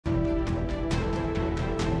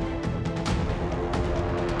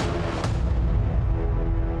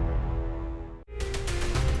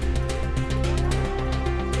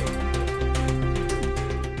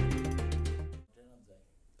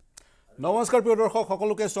নমস্কাৰ প্ৰিয় দৰ্শক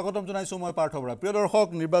সকলোকে স্বাগতম জনাইছো মই পাৰ্থ বৰা প্ৰিয়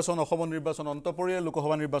দৰ্শক অসম নিৰ্বাচন অন্ত পৰিলে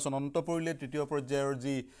লোকসভা নিৰ্বাচন অন্ত পৰিলে তৃতীয় পৰ্যায়ৰ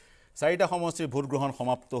যি চাৰিটা সমষ্টিৰ ভোট গ্ৰহণ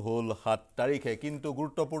সমাপ্ত হ'ল 7 তাৰিখে কিন্তু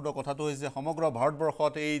গুৰুত্বপূৰ্ণ কথাটো হৈছে সমগ্ৰ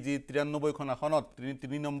ভাৰতবৰ্ষত এই যি 93খন আসনত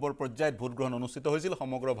 3 নম্বৰ পৰ্যায়ত ভোট গ্ৰহণ অনুষ্ঠিত হৈছিল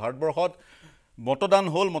সমগ্ৰ ভাৰতবৰ্ষত মতদান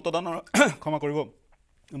হ'ল মতদানৰ ক্ষমা কৰিব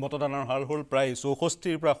মতদানৰ হাৰ হ'ল প্ৰায়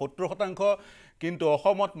 64 পৰা 70% কিন্তু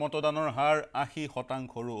অসমত মতদানৰ হাৰ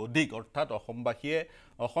 80%ৰো অধিক অৰ্থাৎ অসমবাসীয়ে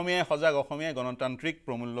অসমীয়া সজাগ অসমীয়া গণতান্ত্ৰিক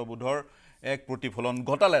প্ৰমূল্যবোধৰ এক প্ৰতিফলন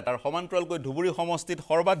ঘটালে তাৰ সমান্তৰালকৈ ধুবুৰী সমষ্টিত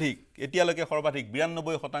সৰ্বাধিক এতিয়ালৈকে সৰ্বাধিক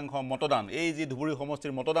 92% মতদান এই যি ধুবুৰী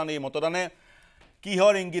সমষ্টিৰ মতদান এই মতদানে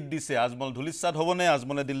কিহৰ ইংগিত দিছে আজমল ধুলিসাত হ'বনে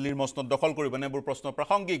আজমলে দিল্লীৰ মসনদ দখল কৰিবনে বুৰ প্ৰশ্ন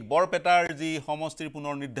প্ৰাসংগিক বৰপেটাৰ যি সমষ্টিৰ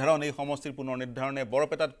পুনৰ নিৰ্ধাৰণ এই সমষ্টিৰ পুনৰ নিৰ্ধাৰণে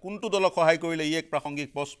বৰপেটাত কোনটো দলক সহায় কৰিলে ই এক প্ৰাসংগিক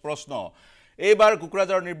প্ৰশ্ন এইবাৰ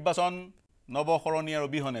কুকৰাঝাৰৰ নিৰ্বাচন নৱসৰণীয়াৰ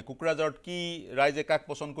অবিহনে কুকৰাঝাৰত কি ৰাইজে কাক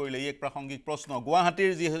পছন্দ কৰিলে ই এক প্ৰাসংগিক প্ৰশ্ন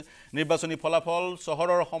গুৱাহাটীৰ যি নিৰ্বাচনী ফলাফল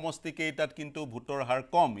চহৰৰ সমষ্টি কেইটাত কিন্তু ভোটৰ হাৰ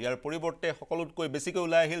কম ইয়াৰ পৰিৱৰ্তে সকলোতকৈ বেছিকৈ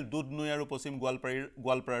ওলাই আহিল দুধনৈ আৰু পশ্চিম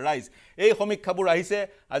গোৱালপাৰাৰ ৰাইজ এই সমীক্ষাবোৰ আহিছে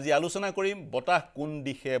আজি আলোচনা কৰিম বতাহ কোন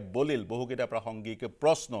দিশে বলিল বহুকেইটা প্ৰাসংগিক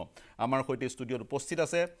প্ৰশ্ন আমাৰ সৈতে ষ্টুডিঅ'ত উপস্থিত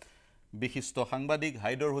আছে বিশিষ্ট সাংবাদিক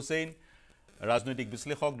হাইদৰ হুছেইন ৰাজনৈতিক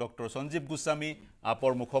বিশ্লেষক ডক্টৰ সঞ্জীৱ গোস্বামী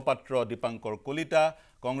আপৰ মুখপাত্ৰ দীপাংকৰ কলিতা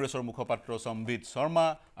কংগ্ৰেছৰ মুখপাত্ৰ সম্বিত শৰ্মা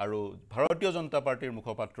আৰু ভাৰতীয় জনতা পাৰ্টিৰ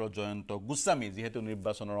মুখপাত্ৰ জয়ন্ত গোস্বামী যেহেতু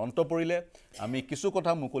নিৰ্বাচনৰ অন্ত পৰিলে আমি কিছু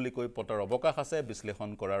কথা মুকলিকৈ পতাৰ অৱকাশ আছে বিশ্লেষণ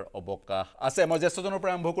কৰাৰ অৱকাশ আছে মই জ্যেষ্ঠজনৰ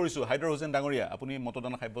পৰা আৰম্ভ কৰিছোঁ হাইদৰ হুছেইন ডাঙৰীয়া আপুনি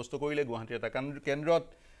মতদান সাব্যস্ত কৰিলে গুৱাহাটীৰ এটা কেন্দ্ৰত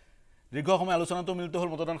দীৰ্ঘ সময় আলোচনাটো মিলিত হ'ল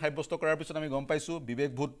মতদান সাব্যস্ত কৰাৰ পিছত আমি গম পাইছোঁ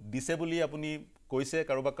বিবেক ভোট দিছে বুলি আপুনি কৈছে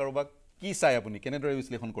কাৰোবাক কি চাই আপুনি কেনেদৰে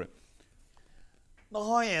বিশ্লেষণ কৰে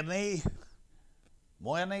নহয়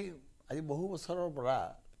মই আজি বহু বছৰৰ পৰা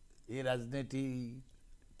এই ৰাজনীতি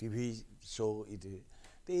টিভি শ্ব'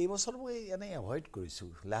 এই বছৰ মই এভইড কৰিছোঁ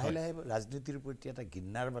লাহে লাহে ৰাজনীতিৰ প্ৰতি এটা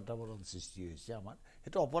ঘৃণাৰ বাতাবৰণ সৃষ্টি হৈছে আমাৰ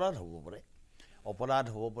সেইটো অপৰাধ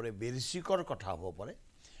হ'ব পাৰে বেৰিচিকৰ কথা হ'ব পাৰে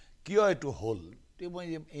কিয় এইটো হ'ল মই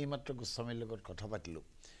এইমাত্ৰ গোস্বামীৰ লগত কথা পাতিলোঁ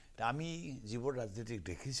আমি যিবোৰ ৰাজনীতিক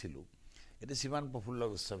দেখিছিলোঁ এতিয়া শ্ৰীমান প্ৰফুল্ল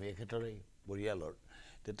গোস্বামী এখেতৰে পৰিয়ালৰ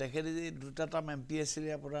তেখেতে যে দুটা টাৰ্ম MP আছিলে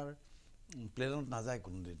আপোনাৰ প্লেনত নাযায়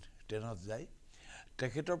কোনোদিন ট্ৰেইনত যায়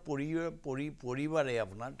তেখেতৰ পৰিবাৰে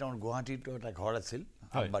আপোনাৰ তেওঁৰ গুৱাহাটীতো এটা ঘৰ আছিল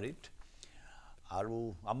আমবাৰীত আৰু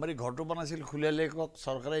আমবাৰী ঘৰটো বনাইছিল খুলীয়ালেকক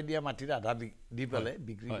চৰকাৰে দিয়া মাটিৰ আধা দি পেলাই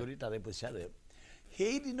বিক্ৰী কৰি তাৰে পইচাৰে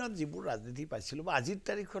সেই দিনত যিবোৰ ৰাজনীতি পাইছিলোঁ বা আজিৰ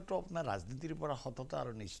তাৰিখতো আপোনাৰ ৰাজনীতিৰ পৰা সততা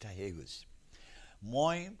আৰু নিষ্ঠা হৈ গৈছে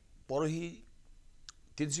মই পৰহি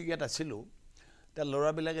তিনিচুকীয়াত আছিলোঁ তাৰ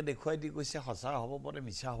ল'ৰাবিলাকে দেখুৱাই দি কৈছে সঁচা হ'ব পাৰে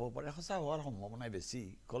মিছা হ'ব পাৰে সঁচা হোৱাৰ সম্ভাৱনাই বেছি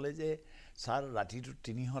ক'লে যে ছাৰ ৰাতিটো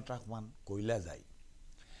 300 ট্ৰাকমান কয়লা যায়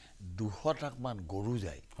 200 ট্ৰাকমান গৰু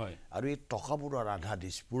যায় আৰু এই টকাবোৰৰ আধা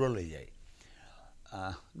দিছপুৰলৈ যায়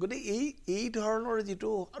গতিকে এই ধৰণৰ যিটো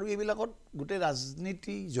আৰু এইবিলাকত গোটেই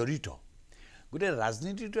ৰাজনীতি জড়িত গোটেই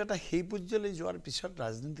ৰাজনীতিটো এটা সেই পৰ্যায়লৈ যোৱাৰ পিছত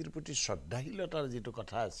ৰাজনীতিৰ প্ৰতি শ্ৰদ্ধাশীলতাৰ যিটো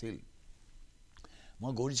কথা আছিল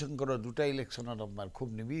মই গৌৰীশংকৰৰ দুটা ইলেকশ্যনত আপোনাৰ খুব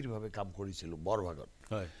নিবিড়ভাৱে কাম কৰিছিলোঁ বৰভাগত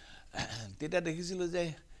তেতিয়া দেখিছিলোঁ যে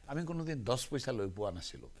আমি কোনোদিন 10 পইচা লৈ পোৱা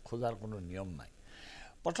নাছিলোঁ খোজাৰ কোনো নিয়ম নাই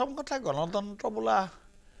প্ৰথম কথা গণতন্ত্ৰ বোলা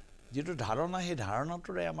যিটো ধাৰণা সেই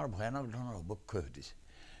ধাৰণাটোৰে আমাৰ ভয়ানক ধৰণৰ অৱক্ষয় ঘটিছে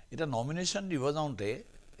এতিয়া নমিনেশ্যন দিব যাওঁতে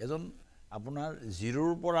এজন আপোনাৰ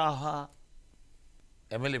জিৰোৰ পৰা অহা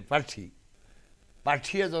MLA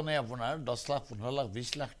প্ৰাৰ্থী এজনে আপোনাৰ 10 লাখ 15 লাখ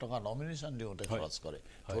 20 লাখ টকা নমিনেশ্যন দিওঁতে খৰচ কৰে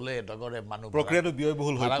থলে ডগৰে মানুহ প্ৰক্ৰিয়াটো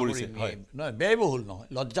ব্যয়বহুল হৈ পৰিছে নহয় ব্যয়বহুল নহয়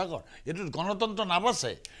লজ্জাকৰ এইটো গণতন্ত্ৰ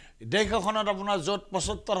নাবাছে দেশ এখনত আপোনাৰ য'ত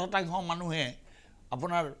 75% মানুহে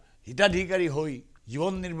আপোনাৰ হিতাধিকাৰী হৈ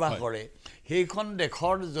জীৱন নিৰ্বাহ কৰে সেইখন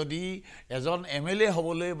দেশৰ যদি এজন MLA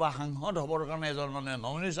হ'বলৈ বা সাংসদ হ'বৰ কাৰণে এজন মানে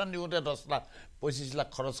নমিনেশ্যন দিওঁতে 10 লাখ 25 লাখ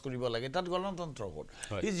খৰচ কৰিব লাগে তাত গণতন্ত্ৰ ক'ত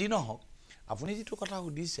এই যি নহওক আপুনি যিটো কথা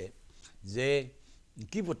সুধিছে যে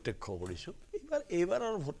কি প্ৰত্যক্ষ কৰিছোঁ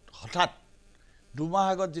এইবাৰৰ ভোট হঠাৎ 2 মাহ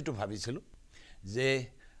আগত যিটো ভাবিছিলোঁ যে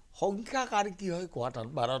সংখ্যা কাৰ কি হয় কোৱা টান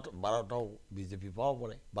 12টাও বিজেপি পাব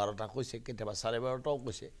পাৰে 12টা কৈছে কেতিয়াবা 12.5টাও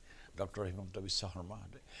কৈছে ডক্টৰ হিমন্ত বিশ্ব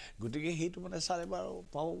শৰ্মাহঁতে গতিকে সেইটো মানে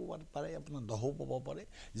 12.5 পাব পাৰে আপোনাৰ 10ও পাব পাৰে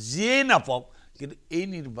যিয়েই নাপাওক কিন্তু এই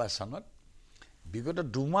নিৰ্বাচনত বিগত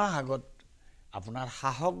 2 মাহ আগত আপোনাৰ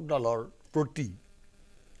শাসক দলৰ প্ৰতি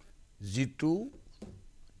যিটো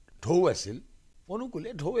ঢৌ আছিল অনুকূলে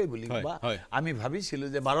ঢৌৱে বুলি বা আমি ভাবিছিলোঁ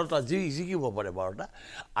যে 12টা জিকিব পাৰে 12টা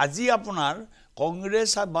আজি আপোনাৰ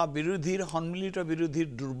কংগ্ৰেছ বা বিৰোধীৰ সন্মিলিত বিৰোধীৰ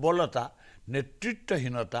দুৰ্বলতা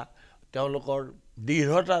নেতৃত্বহীনতা তেওঁলোকৰ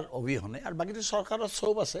দৃঢ়তাৰ অবিহনে আৰু বাকীটো চৰকাৰৰ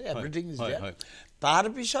চব আছে এভৰিথিং ইজ দেয়াৰ তাৰ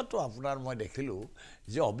পিছতো আপোনাৰ মই দেখিলোঁ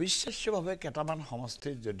যে অবিশ্বাস্যভাৱে কেইটামান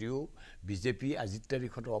সমষ্টিত যদিও বিজেপি আজিৰ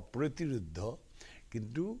তাৰিখত অপ্ৰতিৰোধ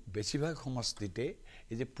কিন্তু বেছিভাগ সমষ্টিতে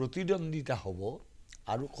এই যে প্ৰতিদ্বন্দ্বিতা হ'ব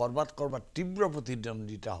আৰু কৰবাত তীব্ৰ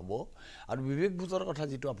প্ৰতিদ্বন্দ্বিতা হ'ব আৰু বিবেকবোধৰ কথা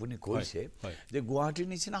যেটো আপুনি কৈছে যে গুৱাহাটীৰ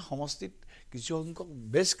নিচিনা সমষ্টিত কিছু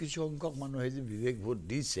সংখ্যক মানুহে যে বিবেকবোধ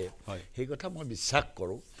দিছে সেই কথা মই বিশ্বাস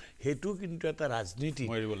কৰোঁ হেতু কিন্তু এটা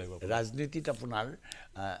ৰাজনীতিত আপোনাৰ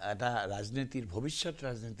এটা ৰাজনীতিৰ ভৱিষ্যত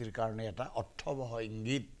ৰাজনীতিৰ কাৰণে এটা অৰ্থবহ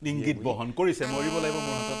ইংগিত বহন কৰিছে মৰিব লাগিব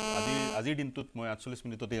মোৰ হাতত আজিৰ দিনটোত মই 48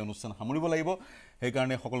 মিনিটতে এই অনুষ্ঠান সামৰিব লাগিব সেই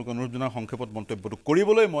কাৰণে সকলোকে অনুৰোধ জনাওঁ সংক্ষেপত মন্তব্যটো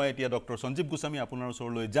কৰিবলৈ মই এতিয়া ডক্টৰ সঞ্জীৱ গোস্বামী আপোনাৰ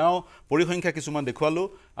ওচৰলৈ যাওঁ পৰিসংখ্যা কিছুমান দেখুৱালো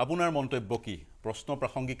আপোনাৰ মন্তব্য কি প্ৰশ্ন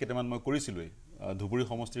প্ৰাসংগিক কেইটামান মই কৰিছিলো ধুবুৰী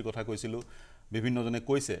সমষ্টিৰ কথা কৈছিলো বিভিন্নজনে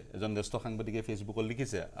কৈছে এজন জ্যেষ্ঠ সাংবাদিকে ফেচবুকত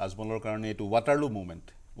লিখিছে আজমলৰ কাৰণে এটো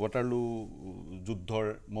ৱাটাৰলু যুদ্ধৰ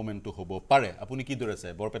মোমেন্টটো হ'ব পাৰে আপুনি কি দৰে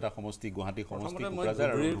চাই বৰপেটা সমষ্টি গুৱাহাটী সমষ্টি কোকৰাঝাৰ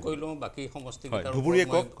আৰু কইলো বাকি সমষ্টি ধুবুৰীয়ে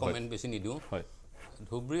কমেন্ট বেছি নিদিও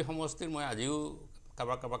ধুবুৰী সমষ্টিৰ মই আজিও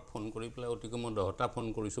কাবাক ফোন কৰি পেলাই অতিকে মই 10টা ফোন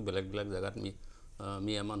কৰিছো বেলেগ জাগাত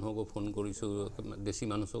মিয়া মানুহকো ফোন কৰিছো দেশী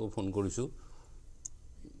মানুহকো ফোন কৰিছো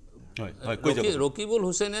ৰকিবুল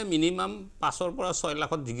হুছেইনে মিনিমাম 5 ৰ পৰা 6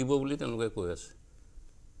 লাখত জিকিব বুলি তেওঁলোকে কৈ আছে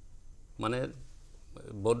মানে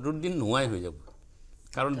বদৰুদ্দিন নোয়াই হৈ যাব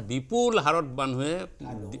কাৰণ বিপুল হাৰত মানুহে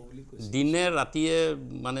দিনে ৰাতিয়ে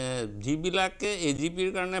মানে যিবিলাকে এজিপিৰ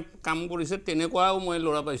কাৰণে কাম কৰিছে তেনেকুৱাও মই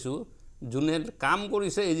লৰা পাইছো জুনে কাম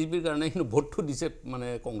কৰিছে এজিপিৰ কাৰণে কিন্তু ভোটটো দিছে মানে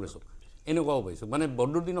কংগ্ৰেছক এনেকুৱাও পাইছো মানে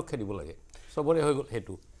বদৰুদ্দিনক খেদিব লাগে সবৰে হৈ গল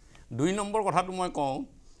হেতু 2 নম্বৰ কথাটো মই কওঁ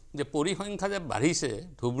যে পৰিসংখ্যা যে বাঢ়িছে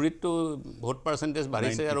ধুবুৰীটো ভোট পাৰ্চেন্টেজ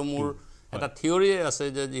বাঢ়িছে আৰু মোৰ এটা থিওৰি আছে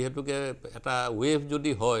যে যেহেতুকে এটা ওয়েভ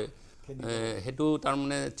যদি হয় হেতু তাৰ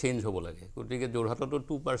মানে চেঞ্জ হ'ব লাগে গতিকে জোৰহাটতো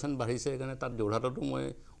 2% বাঢ়িছে কাৰণে তাত জোৰহাটতো মই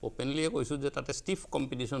ওপেনলি কৈছো যে তাতে ষ্টিফ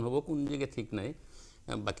কম্পিটিশন হ'ব কোন দিকে ঠিক নাই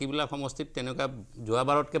বাকিবিলাক সমষ্টিত তেনেকুৱা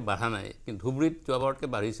যোৱাবাৰতকে বাঢ়া নাই কিন্তু ধুবুৰীত যোৱাবাৰতকে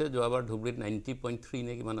বাঢ়িছে যোৱাবাৰ ধুবুৰীত 90.3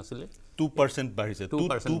 নে কিমান আছিল 2% বাঢ়িছে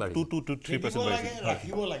 2% বাঢ়িছে 2-3% বাঢ়িছে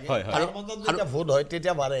ৰাখিব লাগে আৰু যেতিয়া ভোট হয়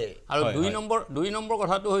তেতিয়া বাঢ়ে আৰু 2 নম্বৰ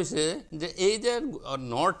কথাটো হৈছে যে এই যে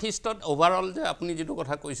নৰ্থ ইষ্টত ওভাৰঅল যে আপুনি যেটো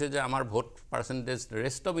কথা কৈছে যে আমাৰ ভোট পাৰ্চেন্টেজ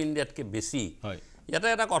ৰেষ্ট অফ ইণ্ডিয়াতকে বেছি হয় ইয়াতে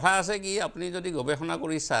এটা কথা আছে কি আপুনি যদি গৱেষণা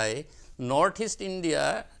কৰি চাই নৰ্থ ইষ্ট ইণ্ডিয়া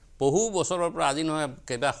বহু বছৰৰ পৰা আজি নহয়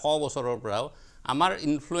কেবা 100 বছৰৰ পৰা আমাৰ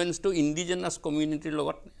ইনফ্লুয়েন্স টু ইন্ডিজিনাস কমিউনিটিৰ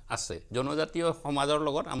লগত আছে জনজাতীয় সমাজৰ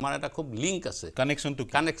লগত আমাৰ এটা খুব লিংক আছে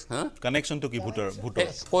কানেকশন টু কি ভোটৰ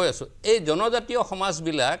কৈ আছো এই জনজাতীয়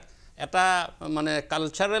সমাজবিলাক এটা মানে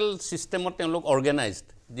কালচাৰেল সিস্টেমত তেওঁলোক অৰ্গানাইজড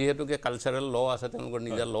যেহেতুকে কালচাৰেল ল আছে তেওঁলোকৰ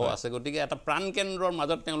নিজৰ ল আছে গতিকে এটা প্ৰাণ কেন্দ্ৰৰ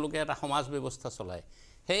মাজত তেওঁলোকে এটা সমাজ ব্যৱস্থা চলায়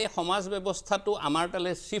সেই সমাজ ব্যৱস্থাটো আমাৰ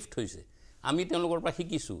তালে শিফট হৈছে আমি তেওঁলোকৰ পৰা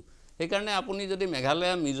শিকিছো সেইকাৰণে আপুনি যদি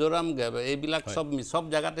মেঘালয় মিজোৰাম এইবিলাক সব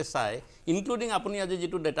জায়গাতে চাই ইনক্লুডিং আপুনি আজি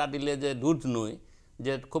যেটো ডেটা দিলে যে দুধ নৈ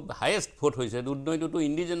যে খুব হাইয়েস্ট ভোট হৈছে দুধ নৈটো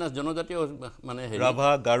ইন্ডিজিনাস জনজাতীয় মানে ৰাভা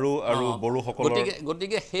গাৰু আৰু বড়ো সকলৰ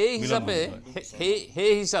গতিকে সেই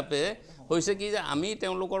হিচাপে হৈছে কি যে আমি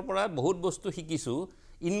তেওঁলোকৰ পৰা বহুত বস্তু শিকিছো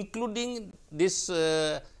ইনক্লুডিং দিস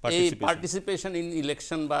পাৰ্টিসিপেশন ইন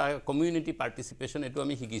ইলেকশন বা কমিউনিটি পাৰ্টিসিপেশন এটো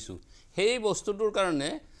আমি শিকিছো সেই বস্তুটোৰ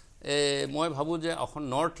কাৰণে মই ভাবো যে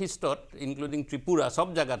নৰ্থ ইষ্টত ইনক্লুডিং ত্ৰিপুৰা সব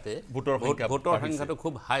জায়গাতে ভোটৰ সংখ্যাটো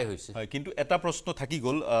খুব হাই হৈছে কিন্তু এটা প্ৰশ্ন থাকি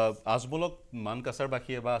গল আজমলক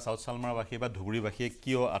মানকাছাৰবাসীয়ে বা সাউথ সালমাৰবাসীয়ে বা ধুবুৰীবাসীয়ে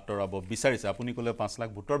কিয় আতৰাব বিচাৰিছে আপুনি কলে 5 লাখ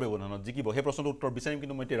ভোটৰ ব্যৱধানত জিকিব সেই প্ৰশ্নটোৰ উত্তৰ বিচাৰিম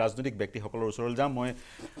কিন্তু মই ৰাজনৈতিক ব্যক্তিসকলৰ ওচৰলৈ যাম মই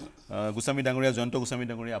গোস্বামী ডাঙৰীয়া জয়ন্ত গোস্বামী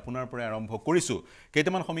ডাঙৰীয়া আপোনাৰ পৰা আৰম্ভ কৰিছো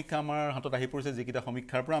কেইটামান সমীক্ষা আমাৰ হাতত আহি পৰিছে যিকিটা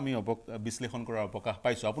সমীক্ষাৰ পৰা আমি বিশ্লেষণ কৰাৰ অৱকাশ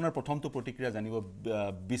পাইছো আপোনাৰ প্ৰথমটো প্ৰতিক্ৰিয়া জানিব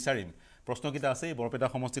বিচাৰিম প্ৰশ্নকিটা আছে বৰপেটা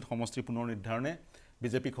সমষ্টিৰ পুনৰ নিৰ্ধাৰণে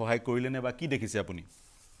বিজেপিক সহায় কৰিলেনে বা কি দেখিছে আপুনি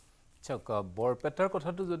চাওক বৰপেটাৰ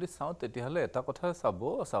কথাটো যদি চাওঁ তেতিয়াহলে এটা কথা চাব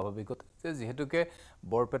স্বাভাৱিকতে যে যেহেতুকে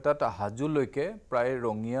বৰপেটাত হাজুলৈকে প্ৰায়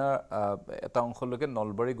ৰঙিয়া এটা অংশলৈকে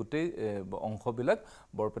নলবাৰী গোটেই অংশবিলাক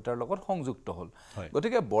বৰপেটাৰ লগত সংযুক্ত হ'ল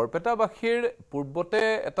গতিকে বৰপেটাবাসীৰ পূৰ্বতে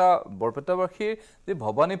এটা বৰপেটাবাসীৰ যে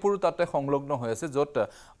ভবানীপুৰ তাতে সংলগ্ন হৈ আছে য'ত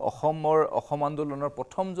অসম আন্দোলনৰ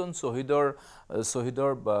প্ৰথমজন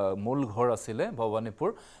শহীদৰ মূল ঘৰ আছিলে ভবানীপুৰ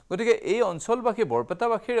গতিকে এই অঞ্চলবাসী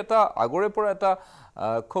বৰপেটাবাসীৰ এটা আগৰে পৰা এটা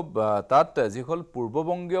খুব তাত যিহল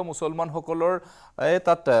পূৰ্ববংগীয় মুছলমানসকলৰ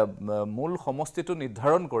তাত মূল সমষ্টিটো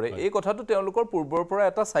নিৰ্ধাৰণ কৰে এই কথাটো তেওঁলোকৰ পূৰ্বৰ পৰা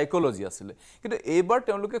এটা সাইকোলজি আছিল কিন্তু এইবাৰ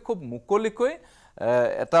তেওঁলোকে খুব মুকলিকৈ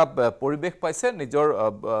এটা পৰিবেশ পাইছে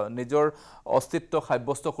নিজৰ অস্তিত্ব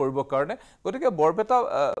সাব্যস্ত কৰিবৰ কাৰণে গতিকে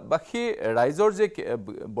বৰপেটাবাসী ৰাইজৰ যে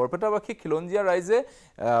বৰপেটাবাসী খিলঞ্জিয়া ৰাইজে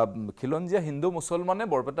খিলঞ্জিয়া হিন্দু মুছলমানে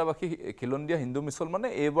বৰপেটাবাসী খিলঞ্জিয়া হিন্দু মুছলমানে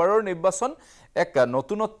এইবাৰৰ নিৰ্বাচন এক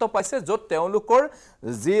নতুনত্ব পাইছে য'ত তেওঁলোকৰ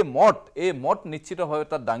যে এই মত নিশ্চিতভাৱে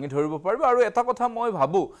তাত দাঙি ধৰিব পাৰিব আৰু এটা কথা মই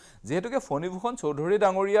ভাবো যেহেতুকে ফণীভূষণ চৌধুৰী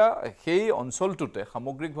ডাঙৰীয়া সেই অঞ্চলটোতে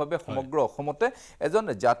সামগ্ৰিকভাৱে সমগ্ৰ অসমতে এজন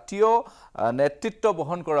জাতীয় নেতা নেতৃত্ব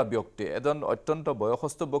বহন কৰা ব্যক্তি এজন অত্যন্ত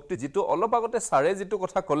বয়সস্থ ব্যক্তি যিটো অলপ আগতে ছাৰে যিটো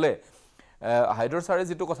কথা ক'লে হাইদৰ ছাৰে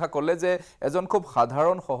যিটো কথা ক'লে যে এজন খুব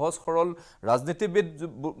সাধাৰণ সহজ সৰল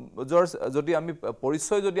ৰাজনীতিবিদৰ যদি আমি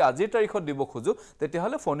পৰিচয় যদি আজিৰ তাৰিখত দিব খোজো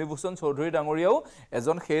তেতিয়াহ'লে ফণীভূষণ চৌধুৰী ডাঙৰীয়াও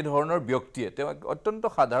এজন সেই ধৰণৰ ব্যক্তিয়ে তেওঁ অত্যন্ত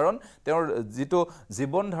সাধাৰণ তেওঁৰ যিটো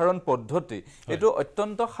জীৱন ধাৰণ পদ্ধতি এইটো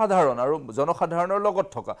অত্যন্ত সাধাৰণ আৰু জনসাধাৰণৰ লগত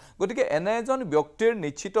থকা গতিকে এনে এজন ব্যক্তিৰ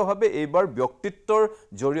নিশ্চিতভাৱে এইবাৰ ব্যক্তিত্বৰ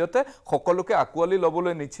জৰিয়তে সকলোকে আঁকোৱালি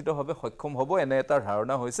ল'বলৈ নিশ্চিতভাৱে সক্ষম হ'ব এনে এটা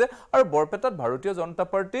ধাৰণা হৈছে আৰু বৰপেটাত ভাৰতীয় জনতা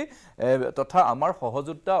পাৰ্টি তথা আমাৰ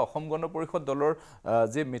সহযোদ্ধা অসম গণ পৰিষদ দলৰ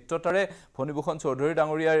যে মিত্ৰতাৰে ফণীভূষণ চৌধুৰী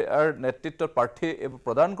ডাঙৰীয়াৰ নেতৃত্বত প্ৰাৰ্থী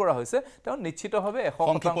প্ৰদান কৰা হৈছে তেওঁ নিশ্চিতভাৱে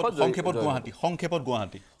 100% সংক্ষেপত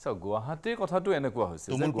গুৱাহাটী চাওক গুৱাহাটীৰ কথাটো এনেকুৱা হৈছে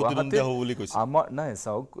যে গুৱাহাটী আমাৰ নাই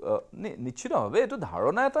চাওক নিশ্চিতভাৱে এইটো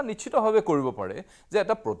ধাৰণা এটা নিশ্চিতভাৱে কৰিব পাৰে যে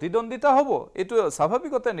এটা প্ৰতিদ্বন্দ্বিতা হ'ব এইটো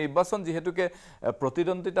স্বাভাৱিকতে নিৰ্বাচন যিহেতুকে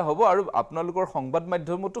প্ৰতিদ্বন্দ্বিতা হ'ব আৰু আপোনালোকৰ সংবাদ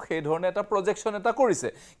মাধ্যমতো সেই ধৰণে এটা প্ৰজেকশ্যন এটা কৰিছে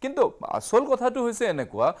কিন্তু আচল কথাটো হৈছে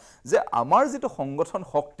এনেকুৱা যে আমাৰ যিটো সংগঠন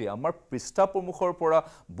শক্তি আমাৰ পৃষ্ঠা প্ৰমুখৰ পৰা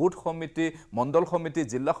বুথ সমিতি মণ্ডল সমিতি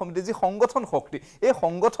জিলা সমিতি যি সংগঠন শক্তি এই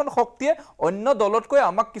সংগঠন শক্তিয়ে অন্য দলতকৈ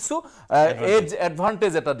আমাক কিছু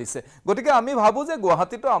এডভান্টেজ এটা দিছে গতিকে আমি ভাবো যে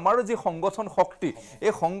গুৱাহাটীতো আমাৰ যি সংগঠন শক্তি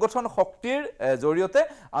এই সংগঠন শক্তিৰ জৰিয়তে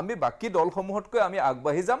আমি বাকি দলসমূহতকৈ আমি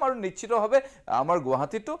আগবাঢ়ি যাম আৰু নিশ্চিতভাৱে আমাৰ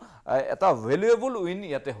গুৱাহাটীতো এটা ভ্যালুয়েবল উইন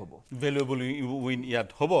ইয়াতে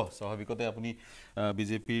হ'ব স্বাভাৱিকতে আপুনি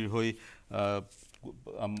বিজেপিৰ হৈ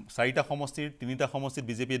 4টা সমষ্টিৰ 3টা সমষ্টিত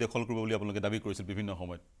বিজেপিয়ে দখল কৰিব বুলি আপোনালোকে দাবী কৰিছিল বিভিন্ন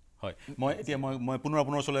সময়ত হয় মই পুনৰ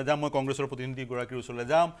আপোনাৰ ওচৰলৈ যাম মই কংগ্ৰেছৰ প্ৰতিনিধিগৰাকীৰ ওচৰলৈ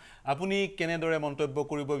যাম আপুনি কেনেদৰে মন্তব্য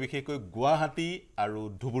কৰিব বিশেষকৈ গুৱাহাটী আৰু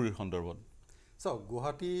ধুবুৰীৰ সন্দৰ্ভত চাওক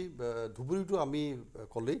গুৱাহাটী ধুবুৰীটো আমি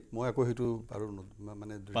ক'লেই মই আকৌ সেইটো আৰু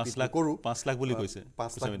মানে 5 লাখ বুলি কৈছে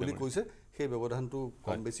 5 লাখ বুলি কৈছে সেই ব্যৱধানটো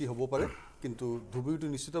কম বেছি হ'ব পাৰে কিন্তু ধুবুৰীটো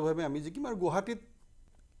নিশ্চিতভাৱে আমি জিকিম আৰু গুৱাহাটীত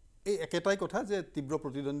এই একেটাই কথা যে তীব্ৰ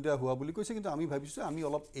প্ৰতিদ্বন্দ্বিতা হোৱা বুলি কৈছে কিন্তু আমি ভাবিছোঁ আমি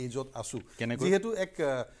অলপ এজত আছোঁ যিহেতু এক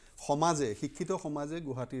সমাজে শিক্ষিত সমাজে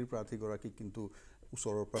গুৱাহাটীৰ প্ৰাৰ্থীগৰাকীক কিন্তু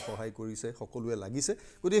ওচৰৰ পৰা সহায় কৰিছে সকলোৱে লাগিছে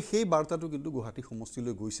গতিকে সেই বাৰ্তাটো কিন্তু গুৱাহাটী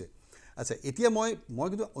সমষ্টিলৈ গৈছে আচ্ছা এতিয়া মই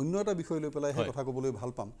কিন্তু অন্য এটা বিষয় লৈ পেলাই সেই কথা ক'বলৈ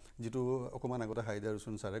ভাল পাম যিটো অকণমান আগতে হাইদাৰ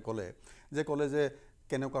হুছেইন ছাৰে ক'লে যে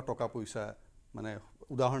কেনেকুৱা টকা পইচা মানে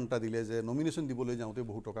উদাহৰণ এটা দিলে যে নমিনেশ্যন দিবলৈ যাওঁতে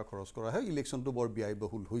বহু টকা খৰচ কৰা হয় ইলেকশ্যনটো বৰ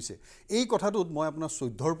ব্যয়বহুল হৈছে এই কথাটোত মই আপোনাৰ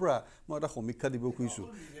 14ৰ পৰা মই এটা সমীক্ষা দিব খুজিছোঁ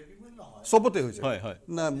সবতে হৈছে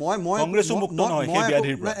না মই কংগ্ৰেছো মুক্ত নহয় সেই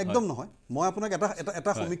ব্যাধিৰ পৰা একদম নহয় মই আপোনাক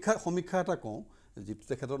এটা সমীক্ষা এটা কওঁ যিটো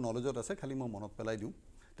তেখেতৰ নলেজত আছে খালি মই মনত পেলাই দিওঁ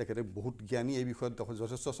তেখেতে বহুত জ্ঞানী এই বিষয়ত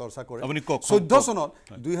যথেষ্ট চৰ্চা কৰে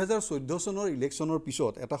 2014 চনৰ ইলেকশ্যনৰ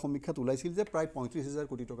পিছত এটা সমীক্ষাত ওলাইছিল যে প্ৰায়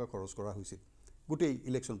 35,000 কোটি টকা খৰচ কৰা হৈছিল গোটেই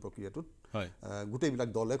ইলেকশ্যন প্ৰক্ৰিয়াটোত গোটেইবিলাক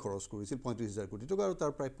দলে খৰচ কৰিছিল 35,000 কোটি টকা আৰু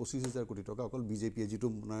তাৰ প্ৰায় 25,000 কোটি টকা অকল বিজেপিয়ে যিটো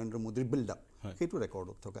নৰেন্দ্ৰ মোদীৰ বিল্ড আপ সেইটো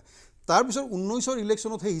ৰেকৰ্ডত থকা তাৰপিছত 19ৰ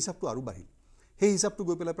ইলেকশ্যনত সেই হিচাপটো আৰু বাঢ়িল সেই হিচাপটো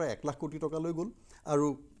গৈ পেলাই প্ৰায় 1 লাখ কোটি টকা লৈ গ'ল আৰু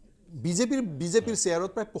বিজেপিৰ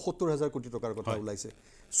শ্বেয়াৰত প্ৰায় 75,000 কোটি টকাৰ কথা ওলাইছে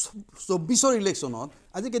 24ৰ ইলেকশ্যনত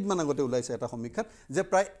আজি কেইদিনমান আগতে ওলাইছে এটা সমীক্ষাত যে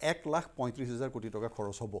প্ৰায় 1,35,000 কোটি টকা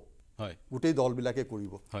খৰচ হ'ব গোটেই দলবিলাকে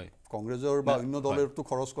কৰিব কংগ্ৰেছৰ বা অন্য দলেৰটো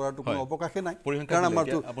খৰচ কৰাটো কোনো অৱকাশে নাই কাৰণ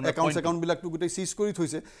আমাৰতো একাউণ্টবিলাকটো গোটেই চিজ কৰি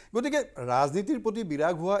থৈছে গতিকে ৰাজনীতিৰ প্ৰতি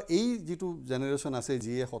বিৰাগ হোৱা এই যিটো জেনেৰেশ্যন আছে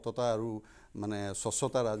যিয়ে সততা আৰু মানে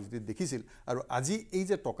স্বচ্ছতা ৰাজনীতিত দেখিছিল আৰু আজি এই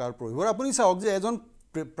যে টকাৰ প্ৰয়োগ আপুনি চাওক যে এজন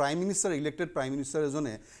prime minister elected prime minister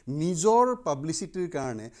এজনে নিজৰ পাব্লিচিটিৰ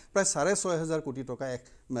কাৰণে প্ৰায় 6,500 কোটি টকা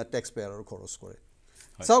টেক্স পেয়াৰৰ খৰচ কৰে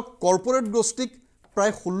চাওক কৰ্পৰেট গোষ্ঠীক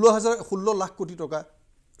প্ৰায় 16 লাখ কোটি টকা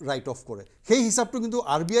ৰাইট অফ কৰে সেই হিচাপটো কিন্তু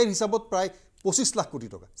RBIৰ হিচাপত প্ৰায় 25 লাখ কোটি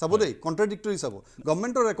টকা চাব দেই কন্ট্ৰাডিক্টৰি চাব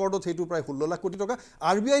গভৰ্ণমেণ্টৰ ৰেকৰ্ডত সেইটো প্ৰায় 16 লাখ কোটি টকা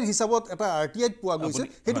RBIৰ হিচাপত এটা RTIত পোৱা গৈছে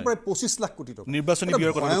সেইটো প্ৰায় 25 লাখ কোটি টকা নিৰ্বাচনী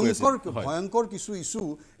ব্যয়ৰ কথা কৈছে ভয়ংকৰ কিছু ইস্যু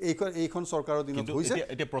এইখন চৰকাৰৰ দিনত হৈছে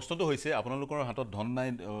এতিয়া প্ৰশ্নটো হৈছে আপোনালোকৰ হাতত ধন নাই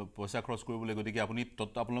পইচা খৰচ কৰিবলৈ গতিকে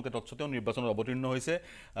আপোনালোকে তৎসত্ত্বেও নিৰ্বাচনত অৱতীৰ্ণ হৈছে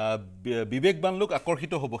বিবেকবান লোক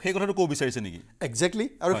আকৰ্ষিত হ'ব সেই কথাটো ক'ব বিচাৰিছে নেকি এক্সেক্টলি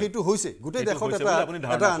আৰু সেইটো হৈছে গোটেই দেশত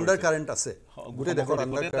এটা আণ্ডাৰ কাৰেণ্ট আছে গোটেই দেশত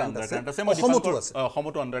আণ্ডাৰ কাৰেণ্ট আছে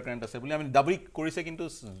অসমতো আণ্ডাৰ কাৰেণ্ট আছে বুলি আমি দাবী কৰিছে কিন্তু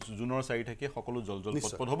জুনৰ 4 তাৰিখে সকলো জলজল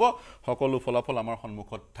পটপট হ'ব সকলো ফলাফল আমাৰ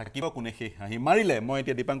সন্মুখত থাকিব কোনে সেই হাঁহি মাৰিলে মই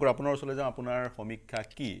এতিয়া দীপাংকৰ আপোনাৰ ওচৰলৈ যাওঁ আপোনাৰ সমীক্ষা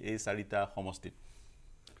কি এই 4টা সমষ্টিত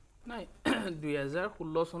নাই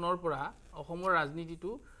 2016 চনৰ পৰা অসমৰ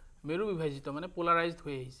ৰাজনীতিটো মেৰু বিভাজিত মানে পোলাৰাইজড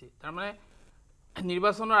হৈ আহিছে তাৰ মানে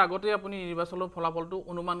নিৰ্বাচনৰ আগতে আপুনি নিৰ্বাচনৰ ফলাফলটো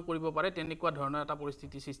অনুমান কৰিব পাৰে তেনেকুৱা ধৰণৰ এটা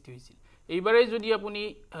পৰিস্থিতি সৃষ্টি হৈছিল এইবাৰে যদি আপুনি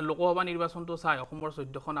লোকসভা নিৰ্বাচনটো চাই অসমৰ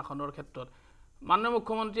 14খন আসনৰ ক্ষেত্ৰত মাননীয়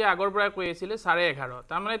মুখ্যমন্ত্ৰীয়ে আগৰ পৰাই কৈ আছিলে 11.5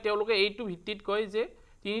 তাৰ মানে তেওঁলোকে এইটো ভিত্তিত কয় যে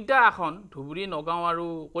 3টা আসন ধুবুৰী নগাঁও আৰু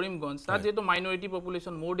কৰিমগঞ্জ তাত যেটো মাইনৰিটি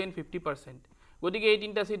পপুলেশ্যন more than 50% গতিকে এই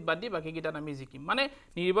 3টা সিট বাদ দি বাকিকেইটাত আমি জিকিম মানে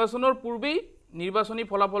নিৰ্বাচনৰ পূৰ্বেই নিৰ্বাচনী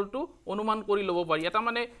ফলাফলটো অনুমান কৰি ল'ব পাৰি এটা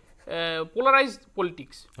মানে পোলাৰাইজড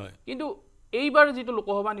পলিটিক্স কিন্তু এইবাৰ যেটো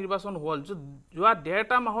লোকসভা নিৰ্বাচন হ'ল যোৱা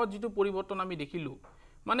 1.5টা মাহত যেটো পৰিৱৰ্তন আমি দেখিলো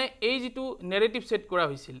মানে এই যেটো নেৰেটিভ সেট কৰা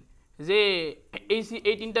হৈছিল যে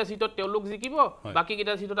এই 3টা সিটত তেওঁলোক জিকিব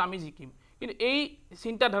বাকিকেইটা সিটত আমি জিকিম কিন্তু এই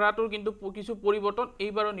চিন্তা ধাৰাটোৰ কিন্তু কিছু পৰিৱৰ্তন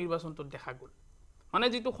এইবাৰৰ নিৰ্বাচনটোত দেখা গ'ল মানে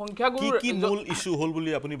যেটো সংখ্যাগুৰু কি মূল ইস্যু হ'ল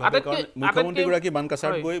বুলি আপুনি ভাবে কাৰণ মুখ্যমন্ত্ৰী গৰাকী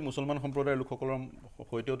মানকাছাৰত গৈ মুছলমান সম্প্ৰদায়ৰ লোকসকলৰ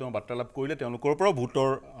সৈতেও তেওঁ বাৰ্তালাপ কৰিলে তেওঁলোকৰ পৰা ভোটৰ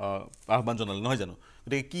আহ্বান জনালে নহয় জানো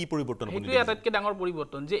গতিকে কি পৰিৱৰ্তন আপুনি এইটো আটাইতকৈ ডাঙৰ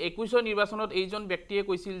পৰিৱৰ্তন যে 21 নিৰ্বাচনত এইজন ব্যক্তিয়ে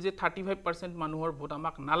কৈছিল যে 35% মানুহৰ ভোট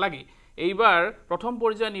আমাক নালাগে এইবাৰ প্ৰথম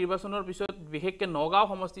পৰ্যায়ৰ নিৰ্বাচনৰ পিছত বিশেষকৈ নগাঁও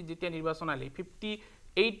সমষ্টিত যেতিয়া নিৰ্বাচন আলে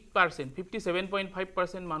 58%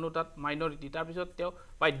 57.5% মানুহ তাত মাইনৰিটি তাৰ পিছত তেওঁ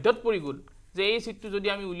বাধ্যত পৰি গ'ল যে এই সিটটো যদি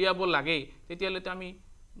আমি উলিয়াব লাগে তেতিয়ালৈতে আমি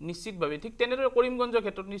নিশ্চিতভাৱে ঠিক তেনেদৰে কৰিমগঞ্জৰ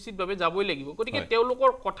ক্ষেত্ৰত নিশ্চিতভাৱে যাবই লাগিব গতিকে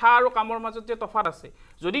তেওঁলোকৰ কথা আৰু কামৰ মাজত যে তফাত আছে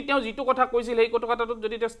যদি তেওঁ যিটো কথা কৈছিল সেই কথাটোত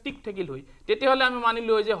যদি তেওঁ ষ্টিক থাকিল হয় তেতিয়াহ'লে আমি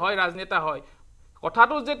মানিলো হয় যে হয় ৰাজনেতা হয়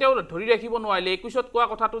কথাটো যে তেওঁ ধৰি ৰাখিব নোৱাৰিলে 21ত কোৱা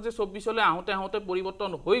কথাটো যে 24লৈ আহোঁতে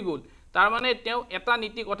পৰিৱৰ্তন হৈ গ'ল তাৰ মানে তেওঁ এটা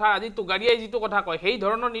নীতি কথা আজি তুগাৰিয়াই যিটো কথা কয় সেই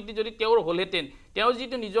ধৰণৰ নীতি যদি তেওঁৰ হ'লহেঁতেন তেওঁ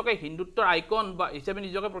যিটো নিজকে হিন্দুত্বৰ আইকন বা হিচাপে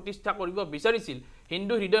নিজকে প্ৰতিষ্ঠা কৰিব বিচাৰিছিল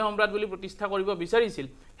হিন্দু হৃদয় সম্ৰাট বুলি প্ৰতিষ্ঠা কৰিব বিচাৰিছিল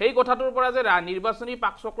সেই কথাটোৰ পৰা যে নিৰ্বাচনী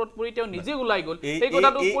পাকচক্ৰত পৰি তেওঁ নিজে ওলাই গ'ল সেই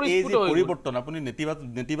কথাটো পৰিস্ফুট হৈ পৰিৱৰ্তন আপুনি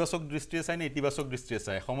নেতিবাচক দৃষ্টিৰে চাই নে ইতিবাচক দৃষ্টিৰে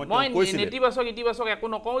চাই সময়ত কৈছিল মই নেতিবাচক ইতিবাচক একো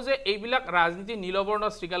নকওঁ যে এইবিলাক ৰাজনীতি নীলবৰ্ণ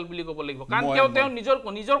শৃগাল বুলি ক'ব লাগিব কাৰণ তেওঁ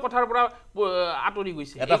নিজৰ কথাৰ পৰা আঁতৰি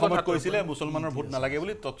গৈছে এটা সময়ত কৈছিলে মুছলমানৰ ভোট নালাগে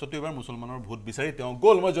বুলি তৎসত্ত্বেও এবাৰ মুছলমানৰ ভোট বিচাৰি তেওঁ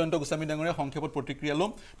গ'ল মই জয়ন্ত গোস্বামী ডাঙৰীয়া সংক্ষেপত প্ৰতিক্ৰিয়া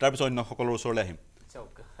ল'ম তাৰপিছত অন্য সকলৰ ওচৰলৈ আহিম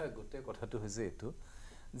গোটেই কথাটো হৈছে এইটো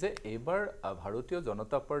যে এইবাৰ ভাৰতীয়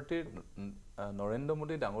জনতা পাৰ্টিৰ নৰেন্দ্ৰ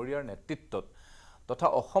মোদী ডাঙৰীয়াৰ নেতৃত্বত তথা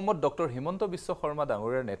অসমত ডক্টৰ হিমন্ত বিশ্ব শৰ্মা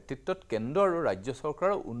ডাঙৰীয়াৰ নেতৃত্বত কেন্দ্ৰ আৰু ৰাজ্য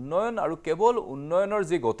চৰকাৰৰ উন্নয়ন আৰু কেৱল উন্নয়নৰ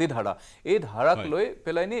যি গতিধাৰা এই ধাৰাক লৈ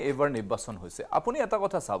পেলাইনি এইবাৰ নিৰ্বাচন হৈছে আপুনি এটা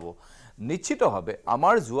কথা চাব নিশ্চিতভাৱে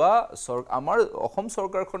আমাৰ অসম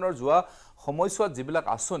চৰকাৰখনৰ যোৱা সময়ছোৱাত যিবিলাক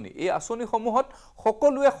আঁচনি এই আঁচনিসমূহত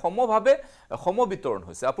সকলোৱে সমভাৱে সমবিতৰণ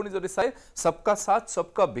হৈছে আপুনি যদি চাই সবকা সাথ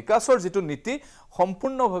সবকা বিকাশৰ যিটো নীতি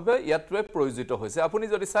সম্পূৰ্ণভাৱে ইয়াতৰে প্ৰয়োজিত হৈছে আপুনি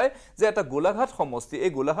যদি চাই যে এটা গোলাঘাট সমষ্টি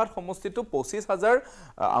এই গোলাঘাট সমষ্টিটো 25,000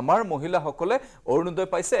 আমাৰ মহিলাসকলে অৰুণোদয়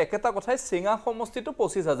পাইছে একেটা কথাই সিঙা সমষ্টিটো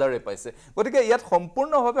 25,000 পাইছে গতিকে ইয়াত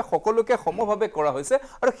সম্পূৰ্ণভাৱে সকলোকে সমভাৱে কৰা হৈছে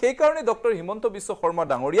আৰু সেই কাৰণে ডক্টৰ হিমন্ত বিশ্ব শৰ্মা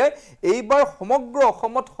ডাঙৰীয়াই এইবাৰ সমগ্ৰ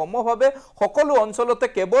অসমত সমভাৱে সকলো অঞ্চলতে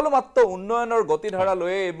কেৱল মাত্ৰ উন্নয়নৰ গতিধাৰা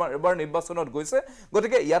লৈ এবাৰ নিৰ্বাচনত গৈছে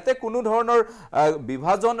গতিকে ইয়াতে কোনো ধৰণৰ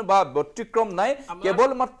বিভাজন বা ব্যতিক্ৰম নাই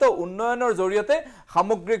কেৱল মাত্ৰ উন্নয়নৰ জৰিয়তে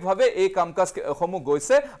সামগ্ৰিকভাৱে এই কামকাজ সমূহ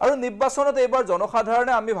গৈছে আৰু নিৰ্বাচনত এইবাৰ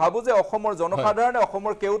জনসাধাৰণে আমি ভাবো যে অসমৰ জনসাধাৰণে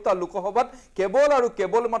অসমৰ কেউটা লোকসভাত কেৱল আৰু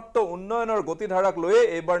কেৱল মাত্ৰ উন্নয়নৰ গতিধাৰাক লৈ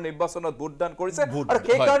এইবাৰ নিৰ্বাচনত ভোটদান কৰিছে আৰু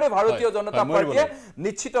সেই কাৰণে ভাৰতীয় জনতা পাৰ্টিয়ে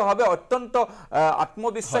নিশ্চিতভাৱে অত্যন্ত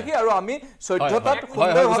আত্মবিশ্বাসী আৰু আমি শ্ৰদ্ধাতাত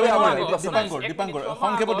সুন্দৰভাৱে আমাৰ নিৰ্বাচন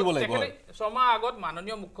সংক্ষেপত দিব লাগিব ছমাহ আগত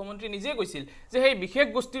মাননীয় মুখ্যমন্ত্ৰী নিজে কৈছিল যে সেই বিশেষ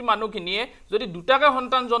গোষ্ঠীৰ মানুহখিনিয়ে যদি দুটাকে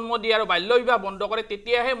সন্তান জন্ম দিয়ে আৰু বাল্য বিবাহ বন্ধ কৰে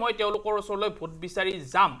তেতিয়াহে মই তেওঁলোকৰ ওচৰলৈ ভোট বিচাৰি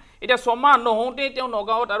যাম এতিয়া ছমাহ নহওঁতে তেওঁ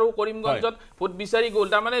নগাঁৱত আৰু কৰিমগঞ্জত ভোট বিচাৰি গ'ল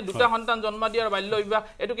তাৰমানে দুটা সন্তান জন্ম দিয়ে আৰু বাল্য বিবাহ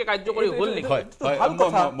এটোকে কাৰ্যকৰী হ'ল নেকি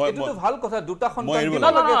এইটো ভাল কথা দুটা সন্তান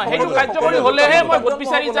সেইটো কাৰ্যকৰী হ'লেহে মই ভোট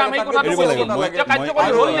বিচাৰি যাম এই কথাটো কৈছিল কাৰ্যকৰী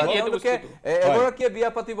হ'ল নেকি এগৰাকীয়ে বিয়া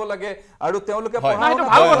পাতিব লাগে আৰু তেওঁলোকে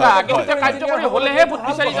ভাল কথা কিন্তু কাৰ্যকৰী হ'লেহে ভোট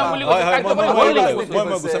বিচাৰি যাম বুলি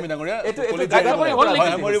কৈছে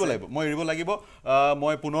মই এৰিব লাগিব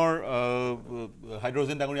মই পুনৰ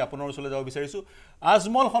হাইড্ৰজেন ডাঙৰীয়া আপোনাৰ ওচৰলৈ যাব বিচাৰিছোঁ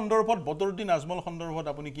আজমল সন্দৰ্ভত বদৰুদ্দিন আজমল সন্দৰ্ভত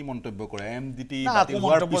আপুনি কি মন্তব্য কৰে এমডিটি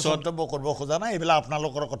মন্তব্য কৰিব খোজা নাই এইবিলাক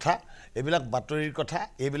আপোনালোকৰ কথা এইবিলাক বাতৰিৰ কথা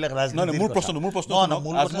এইবিলাক ৰাজনীতি মোৰ প্ৰশ্ন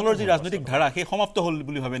আজমলৰ যি ৰাজনৈতিক ধাৰা সেই সমাপ্ত হ'ল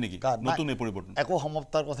বুলি ভাবে নেকি নতুন এই পৰিৱৰ্তন একো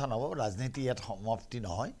সমাপ্তৰ কথা নহ'ব ৰাজনীতি ইয়াত সমাপ্তি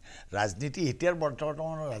নহয় ৰাজনীতি এতিয়াৰ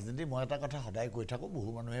বৰ্তমানৰ ৰাজনীতি মই এটা কথা সদায় কৈ থাকোঁ বহু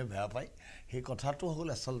মানুহে বেয়া পায় সেই কথাটো হ'ল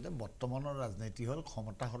আচলতে বৰ্তমানৰ ৰাজনীতি হ'ল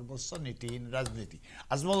ক্ষমতা সৰ্বোচ্চ নীতিহীন ৰাজনীতি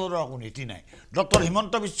আজমলৰ একো নীতি নাই ডক্টৰ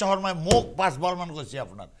হিমন্ত বিশ্ব শৰ্মাই মোক 5বাৰমান কৈছে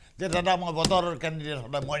আপোনাক যে দাদা মই বতৰৰ কেণ্ডিডেট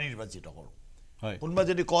সদায় মই নিৰ্বাচিত কৰোঁ কোনোবা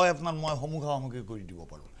যদি কয় আপোনাক মই সন্মুখী কৰি দিব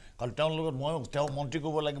পাৰোঁ কাৰণ তেওঁৰ লগত ময়ো তেওঁ মন্ত্ৰী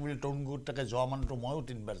কৰিব লাগে বুলি তৰুণগুৰিলৈকে যোৱা মানুহটো ময়ো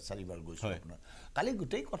 3-4বাৰ গৈছোঁ আপোনাৰ কালি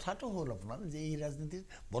গোটেই কথাটো হ'ল আপোনাৰ যে এই ৰাজনীতিৰ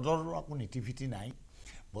বতৰৰ একো নীতিভীতি নাই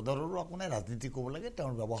বজাৰৰো আপোনাৰ ৰাজনীতি কৰিব লাগে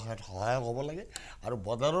তেওঁৰ ব্যৱসায়ত সহায়ক হ'ব লাগে আৰু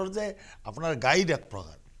বজাৰৰ যে আপোনাৰ গাইড এক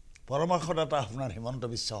প্ৰকাৰ পৰামৰ্শদাতা আপোনাৰ হিমন্ত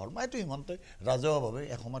বিশ্ব শৰ্মা এইটো হিমন্তই ৰাজহুৱাভাৱে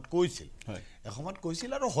এসময়ত কৈছিল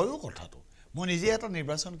আৰু হয়ো কথাটো মই নিজে এটা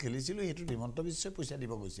নিৰ্বাচন খেলিছিলোঁ সেইটো হিমন্ত বিশ্বই পইচা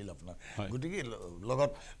দিব গৈছিল আপোনাৰ গতিকে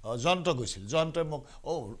লগত জয়ন্ত গৈছিল জয়ন্তই মোক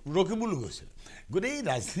ৰকিবুল গৈছিল গতিকে এই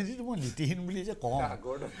ৰাজনীতিটো মই নীতিহীন বুলি যে কওঁ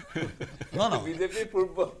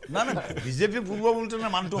বিজেপি পূৰ্ব বুলিতো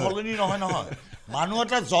মানুহটো সলনি নহয় মানুহ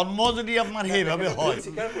এটা জন্ম যদি আপোনাৰ সেইভাৱে হয়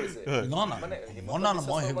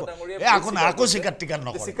আকৌ স্বীকাৰ টিকাৰ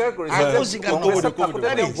নকৰে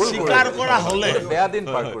স্বীকাৰ কৰা হ'লে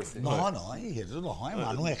নহয় সেইটো নহয়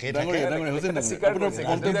মানুহ একে থাকে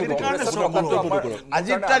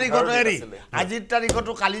আজিৰ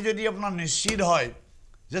তাৰিখতো কালি যদি আপোনাৰ নিশ্চিত হয়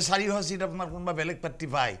যে 400 সিট আপোনাৰ কোনোবা বেলেগ প্ৰাৰ্থী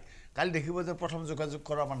পায় কালি দেখিব যে প্ৰথম যোগাযোগ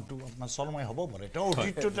কৰা মানুহটো আপোনাৰ চলময় হ'ব পাৰে তেওঁ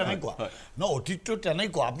অতীতটো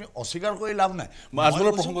তেনেকুৱা আপুনি অস্বীকাৰ কৰি লাভ নাই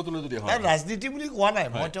ৰাজনীতি বুলি কোৱা নাই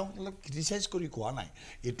মই তেওঁক ক্ৰিটিচাইজ কৰি কোৱা নাই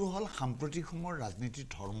এইটো হ'ল সাম্প্ৰতিক সময়ৰ ৰাজনীতিৰ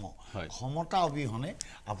ধৰ্ম ক্ষমতা অবিহনে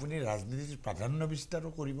আপুনি ৰাজনীতিৰ প্ৰাধান্য বিস্তাৰো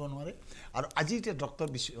কৰিব নোৱাৰে আৰু আজি এতিয়া ডক্টৰ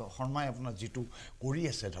শৰ্মাই আপোনাৰ যিটো কৰি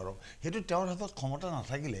আছে ধৰক সেইটো তেওঁৰ হাতত ক্ষমতা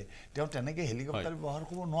নাথাকিলে তেওঁ তেনেকৈ হেলিকপ্টাৰ ব্যৱহাৰ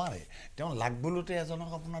কৰিব নোৱাৰে তেওঁ লাখ বোলোতে এজনক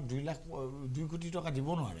আপোনাৰ 2 কোটি টকা দিব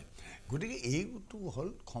নোৱাৰে গতিকে এইটো হ'ল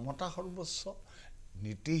ক্ষমতা সৰ্বোচ্চ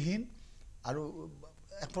নীতিহীন আৰু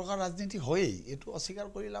এক প্ৰকাৰ ৰাজনীতি হয়েই এইটো অস্বীকাৰ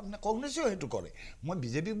কৰি লাভ নাই কংগ্ৰেছেও সেইটো কৰে মই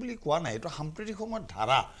বিজেপি বুলি কোৱা নাই এইটো সাম্প্ৰতিক সময়ত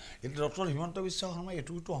ধাৰা এইটো ডক্টৰ হিমন্ত বিশ্ব শৰ্মাই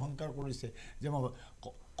এইটোতো অহংকাৰ কৰিছে যে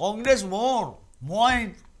কংগ্ৰেছ মই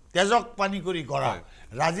তেজক পানী কৰি কৰা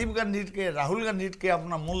ৰাজীৱ গান্ধীতকৈ ৰাহুল গান্ধীতকৈ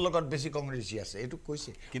আপোনাৰ মোৰ লগত বেছি কংগ্ৰেছী আছে এইটো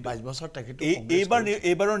কৈছে 22 বছৰ তেখেতে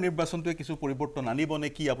এইবাৰৰ নিৰ্বাচনটোৱে কিছু পৰিৱৰ্তন আনিব নে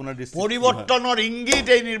কি আপোনাৰ পৰিৱৰ্তনৰ ইংগিত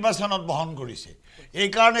এই নিৰ্বাচনত বহন কৰিছে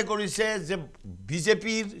এইকাৰণে কৰিছে যে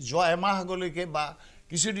বিজেপিৰ যোৱা এমাহ আগলৈকে বা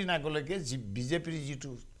কিছুদিন আগলৈকে বিজেপিৰ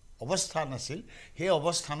যিটো অৱস্থান আছিল সেই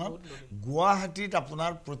অৱস্থানত গুৱাহাটীত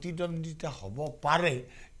আপোনাৰ প্ৰতিদ্বন্দ্বিতা হ'ব পাৰে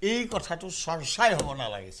এই কথাটো চৰ্চাই হ'ব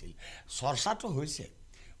নালাগিছিল চৰ্চাটো হৈছে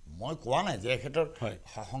মই কোৱা নাই যে এখেতৰ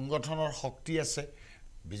সংগঠনৰ শক্তি আছে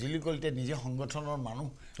বিজুলী কলিতে নিজে সংগঠনৰ মানুহ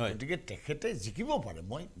গতিকে তেখেতে জিকিব পাৰে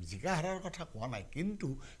মই জিকা হাৰাৰ কথা কোৱা নাই কিন্তু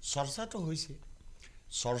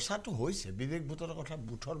চৰ্চাটো হৈছে বিবেক ভোটৰ কথা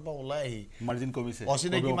বুথৰ পৰা ওলাই আহি মাৰ্জিন কমিছে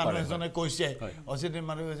অচিনাকি মানুহ এজনে কৈছে অচিনাকি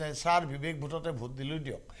মানুহ কৈছে ছাৰ বিবেক ভোটতে ভোট দিলোঁ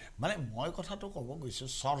দিয়ক মানে মই কথাটো ক'ব গৈছোঁ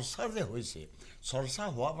চৰ্চা যে হৈছে চৰ্চা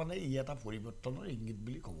হোৱা মানে ই এটা পৰিৱৰ্তনৰ ইংগিত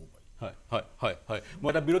বুলি ক'ব পাৰি হয় মই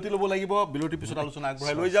এটা বিৰতি ল'ব লাগিব বিৰতিৰ পিছত আলোচনা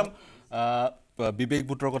আগবঢ়াই লৈ যাম বিবেক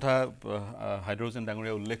ভোটৰ কথা হাইড্ৰজেন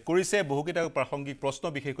ডাঙৰীয়া উল্লেখ কৰিছে বহুকেইটা প্ৰাসংগিক প্ৰশ্ন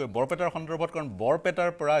বিশেষকৈ বৰপেটাৰ সন্দৰ্ভত কাৰণ বৰপেটাৰ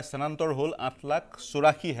পৰা স্থানান্তৰ হ'ল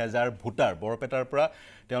 8,84,000 ভোটাৰ বৰপেটাৰ পৰা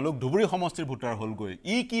তেওঁলোক ধুবুৰী সমষ্টিৰ ভোটাৰ হ'লগৈ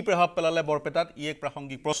ই কি প্ৰভাৱ পেলালে বৰপেটাত ই এক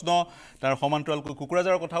প্ৰাসংগিক প্ৰশ্ন তাৰ সমান্তৰালকৈ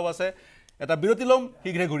কুকুৰাঝাৰৰ কথাও আছে এটা বিৰতি ল'ম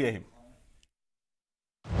শীঘ্ৰে ঘূৰি আহিম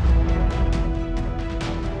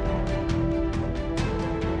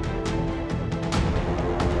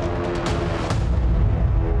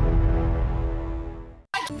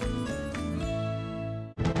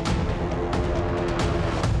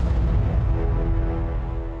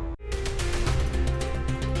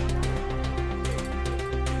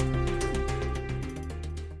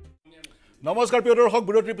নমস্কাৰ প্ৰিয় দৰ্শক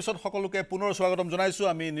বিৰতিৰ পিছত সকলোকে পুনৰ স্বাগতম জনাইছো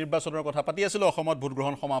আমি নিৰ্বাচনৰ কথা পাতি আছিলো অসমত ভোট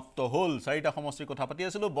গ্ৰহণ সমাপ্ত হ'ল 4টা সমষ্টিৰ কথা পাতি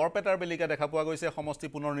আছিলো বৰপেটাৰ বেলিকা দেখা পোৱা গৈছে সমষ্টি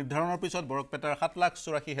পুনৰ নিৰ্ধাৰণৰ পিছত বৰপেটাৰ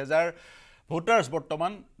 7,84,000 ভোটাৰ্স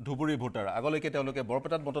বৰ্তমান ধুবুৰী ভোটাৰ আগলৈকে তেওঁলোকে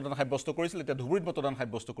বৰপেটাত মতদান সাব্যস্ত কৰিছিল এতিয়া ধুবুৰীত মতদান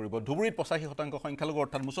সাব্যস্ত কৰিব ধুবুৰীত 85% সংখ্যালঘু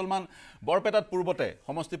অৰ্থাৎ মুছলমান বৰপেটাত পূৰ্বতে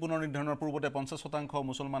সমষ্টি পুনৰ নিৰ্ধাৰণৰ পূৰ্বতে 50%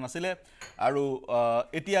 মুছলমান আছিলে আৰু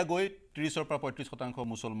এতিয়া গৈ 30 পৰা 35%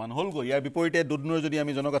 মুছলমান হ'লগৈ ইয়াৰ বিপৰীতে দুধনৈৰ যদি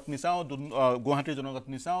আমি জনগাঁথনি চাওঁ গুৱাহাটীৰ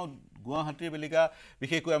জনগাঁথনি চাওঁ গুৱাহাটীৰ বেলিকা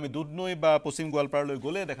বিশেষকৈ আমি দুধনৈ বা পশ্চিম গোৱালপাৰালৈ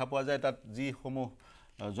গ'লে দেখা পোৱা যায় তাত যিসমূহ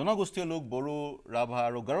জনগোষ্ঠীয় লোক বড়ো ৰাভা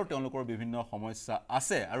আৰু গাৰো তেওঁলোকৰ বিভিন্ন সমস্যা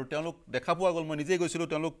আছে আৰু তেওঁলোক দেখা পোৱা গ'ল মই নিজে গৈছিলোঁ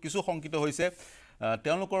তেওঁলোক কিছু শংকিত হৈছে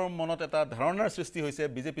তেওঁলোকৰ মনত এটা ধাৰণাৰ সৃষ্টি হৈছে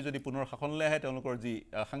বিজেপি যদি পুনৰ শাসনলৈ আহে তেওঁলোকৰ যি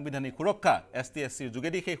সাংবিধানিক সুৰক্ষা ST/SCৰ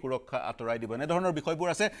যোগেদি সেই সুৰক্ষা আঁতৰাই দিব এনে ধৰণৰ বিষয়বোৰ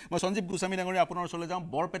আছে মই সঞ্জীৱ গোস্বামী ডাঙৰীয়া আপোনাৰ ওচৰলৈ যাওঁ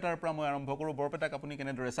বৰপেটাৰ পৰা মই আৰম্ভ কৰোঁ বৰপেটাক আপুনি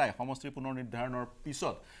কেনেদৰে চাই সমষ্টিৰ পুনৰ নিৰ্ধাৰণৰ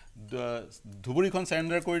পিছত ধুবুৰীখন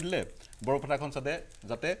চাৰেণ্ডাৰ কৰি দিলে বৰপেটাখন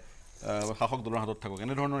যাতে শাসক দলৰ হাতত থাকক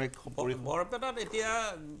এনে ধৰণৰ এক বৰপেটাত এতিয়া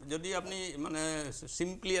যদি আপুনি মানে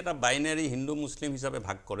সিম্পলি এটা বাইনাৰী হিন্দু মুছলিম হিচাপে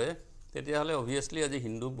ভাগ কৰে তেতিয়াহ'লে অবভিয়াছলি আজি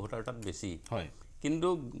হিন্দু ভোটাৰ তাত বেছি হয় কিন্তু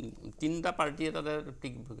তিনিটা পাৰ্টি তাতে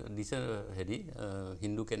দিছে হেৰি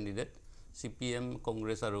হিন্দু কেণ্ডিডেট CPM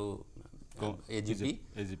কংগ্ৰেছ আৰু AGP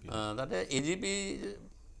তাতে AGP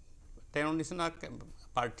তেওঁৰ নিচিনা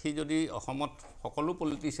প্ৰাৰ্থী যদি অসমত সকলো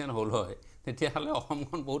পলিটিচিয়ান হ'ল হয় তেতিয়াহ'লে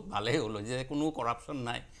অসমখন বহুত ভালেই হ'ল যে কোনো কৰাপশ্যন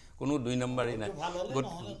নাই কোনো 2 নম্বৰী নাই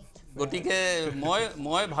গতিকে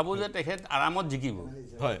মই ভাবোঁ যে তেখেত আৰামত জিকিব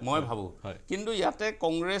মই ভাবোঁ কিন্তু ইয়াতে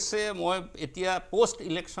কংগ্ৰেছে মই এতিয়া পোষ্ট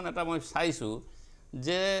ইলেকশ্যন এটা মই চাইছোঁ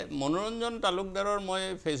যে মনোৰঞ্জন তালুকদাৰৰ মই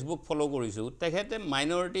ফেচবুক ফ'ল' কৰিছোঁ তেখেতে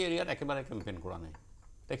মাইনৰিটি এৰিয়াত একেবাৰে কেম্পেইন কৰা নাই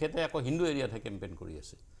তেখেতে আকৌ হিন্দু এৰিয়াতহে কেম্পেইন কৰি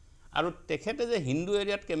আছে আৰু তেখেতে যে হিন্দু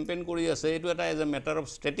এৰিয়াত কেম্পেইন কৰি আছে এইটো এটা as a matter of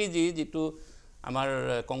strategy যিটো আমাৰ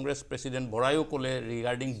কংগ্ৰেছ প্ৰেচিডেণ্ট বৰাইও ক'লে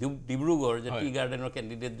ৰিগাৰ্ডিং ডিব্ৰুগড় যে টি গাৰ্ডেনৰ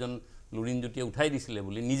কেণ্ডিডেটজন লুৰিণজ্যোতিয়ে উঠাই দিছিলে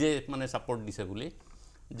বুলি নিজে মানে ছাপৰ্ট দিছে বুলি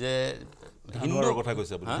যে ধানুৱাৰৰ কথা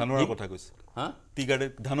কৈছে আপুনি ধানুৱাৰৰ কথা কৈছে হা টি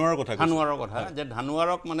গাৰ্ডেন ধানুৱাৰৰ কথা যে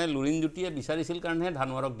ধানুৱাৰক মানে লুৰিণজ্যোতিয়ে বিচাৰিছিল কাৰণেহে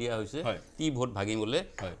ধানুৱাৰক দিয়া হৈছে টি ভোট ভাগিবলৈ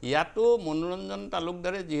ইয়াতো মনোৰঞ্জন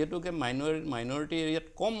তালুকদাৰে যিহেতুকে মাইনৰিটি এৰিয়াত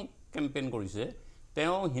কম কেম্পেইন কৰিছে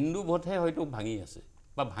তেওঁ হিন্দু ভোটহে হয়তো ভাঙি আছে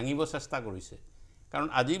বা ভাঙিব চেষ্টা কৰিছে কাৰণ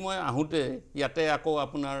আজি মই আহোঁতে ইয়াতে আকৌ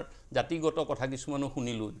আপোনাৰ জাতিগত কথা কিছুমানো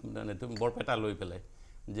শুনিলোঁ বৰপেটা লৈ পেলাই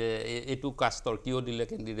যে এইটো কাষ্টৰ কিয় দিলে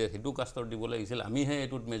কেণ্ডিডেট সেইটো কাষ্টৰ দিব লাগিছিল আমিহে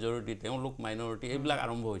এইটোত মেজৰিটি তেওঁলোক মাইনৰিটি এইবিলাক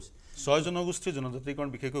আৰম্ভ হৈছে 6 জনগোষ্ঠীৰ জনজাতিকৰণ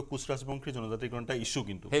বিশেষকৈ কোচ ৰাজবংশীৰ জনজাতিকৰণ এটা ইছ্যু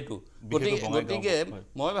কিন্তু সেইটো গতিকে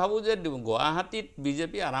মই ভাবোঁ যে গুৱাহাটীত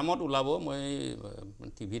বিজেপি আৰামত ওলাব মই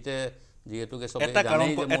টিভিতে যিহেতুকে চবেই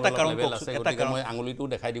জানেই যে মোৰ লেভেল আছে গতিকে মই আঙুলিটো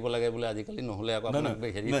দেখাই দিব লাগে বোলে আজিকালি নহ'লে আকৌ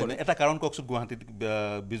হেৰি কৰে এটা কাৰণ কওকচোন গুৱাহাটীত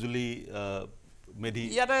বিজুলী মেধি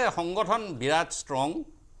ইয়াতে সংগঠন বিৰাট ষ্ট্ৰং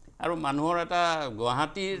আৰু মানুহৰ এটা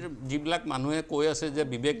গুৱাহাটীৰ যিবিলাক মানুহে কৈ আছে যে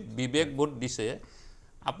বিবেক ভোট দিছে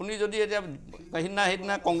আপুনি যদি এতিয়া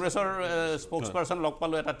সেইদিনা কংগ্ৰেছৰ স্প'ক্স পাৰ্চন লগ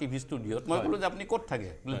পালোঁ এটা টিভি ষ্টুডিঅ'ত মই ক'লোঁ যে আপুনি ক'ত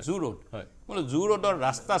থাকে বোলে জু ৰোড বোলে জু ৰোডৰ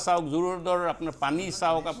ৰাস্তা চাওক জু ৰোডৰ আপোনাৰ পানী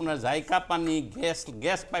চাওক আপোনাৰ জাইকা পানী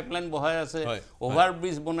গেছ পাইপলাইন বহাই আছে অভাৰ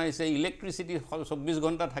ব্ৰিজ বনাইছে ইলেক্ট্ৰিচিটি 24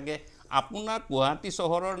 ঘণ্টা থাকে আপোনাক গুৱাহাটী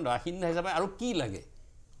চহৰৰ বাসিন্দা হিচাপে আৰু কি লাগে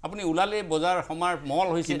আপুনি ওলালে বজাৰ সমাৰ মল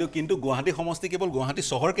হৈছে কিন্তু গুৱাহাটী সমষ্টি কেৱল গুৱাহাটী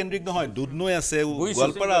চহৰ কেন্দ্ৰিক নহয় দুধনৈ আছে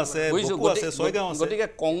গোৱালপাৰা আছে বকো আছে ছয়গাঁও আছে গতিকে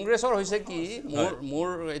কংগ্ৰেছৰ হৈছে কি মোৰ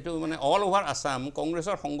এইটো মানে অল অভাৰ আছাম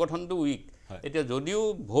কংগ্ৰেছৰ সংগঠনটো উইক এতিয়া যদিও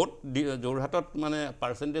ভোট যোৰহাটত মানে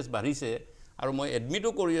পাৰ্চেণ্টেজ বাঢ়িছে আৰু মই এডমিটো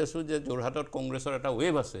কৰি আছোঁ যে যোৰহাটত কংগ্ৰেছৰ এটা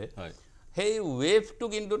ৱেভ আছে সেই ৱেভটো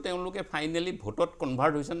কিন্তু তেওঁলোকে ফাইনেলি ভোটত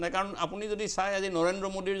কনভাৰ্ট হৈছে নাই কাৰণ আপুনি যদি চাই আজি নৰেন্দ্ৰ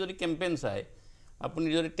মোদীৰ যদি কেম্পেইন চায় আপুনি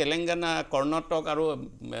যদি তেলেংগানা কৰ্ণাটক আৰু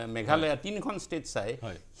মেঘালয় 3খন ষ্টেট চাই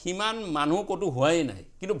সিমান মানুহ ক'তো হোৱাই নাই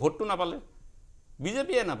কিন্তু ভোটটো নাপালে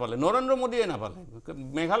বিজেপিয়ে নাপালে নৰেন্দ্ৰ মোদীয়ে নাপালে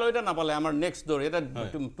মেঘালয়তে নাপালে আমাৰ নেক্সট ড'ৰ এটা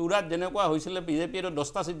তুৰাত যেনেকুৱা হৈছিলে বিজেপিয়ে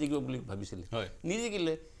 10টা ছিট জিকিব বুলি ভাবিছিলে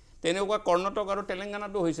নিজিকিলে তেনেকুৱা কৰ্ণাটক আৰু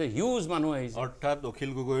তেলেংগানাতো হৈছে হিউজ মানুহ আহিছে অৰ্থাৎ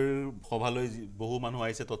অখিল গগৈৰ সভালৈ বহু মানুহ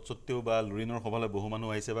আহিছে তৎসত্ত্বেও বা লুৰিণৰ সভালৈ বহু মানুহ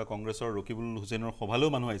আহিছে বা কংগ্ৰেছৰ ৰকিবুল হুছেইনৰ সভালৈও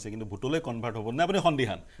মানুহ আহিছে কিন্তু ভোটলৈ কনভাৰ্ট হ'ব নে আপুনি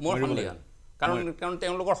সন্দিহান কাৰণ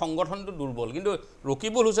তেওঁলোকৰ সংগঠনটো দুৰ্বল কিন্তু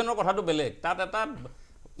ৰকিবুল হুছেইনৰ কথাটো বেলেগ তাত এটা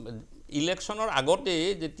ইলেকশ্যনৰ আগতেই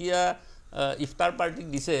যেতিয়া ইফতাৰ পাৰ্টি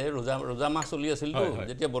দিছে ৰোজা মাহ চলি আছিলতো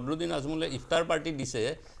যেতিয়া বদৰুদ্দিন আজমলে ইফতাৰ পাৰ্টি দিছে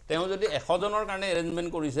তেওঁ যদি 100 জনৰ কাৰণে এৰেঞ্জমেণ্ট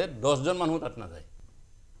কৰিছে 10জন মানুহ তাত নাযায়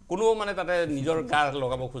কোনো মানে তাতে নিজৰ গা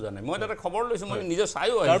লগাব খোজা নাই মই তাতে খবৰ লৈছোঁ মই নিজে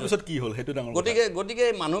চাইও তাৰপিছত কি হ'ল সেইটো ডাঙৰ গতিকে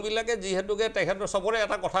মানুহবিলাকে যিহেতুকে তেখেতৰ চবৰে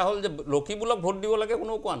এটা কথা হ'ল যে ৰকিবুলক ভোট দিব লাগে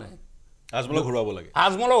কোনো কোৱা নাই আজমলক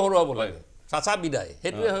হৰুৱাব লাগে চাচা বিদায়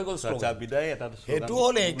সেইটোৱে হৈ গ'ল চাচা বিদায় এটা সেইটো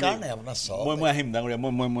হ'ল এইকাৰণে আপোনাৰ মই আহিম ডাঙৰীয়া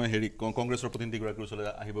মই হেৰি কংগ্ৰেছৰ প্ৰতিনিধিগৰাকীৰ ওচৰলৈ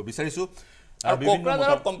আহিব বিচাৰিছোঁ আৰু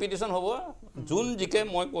কোকৰাঝাৰত কম্পিটিশ্যন হ'ব যোন জিকে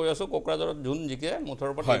মই কৈ আছোঁ কোকৰাঝাৰত যোন জিকে মুঠৰ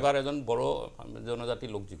ওপৰত এইবাৰ এজন বড়ো জনজাতি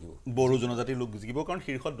লোক জিকিব বড়ো জনজাতিৰ লোক জিকিব কাৰণ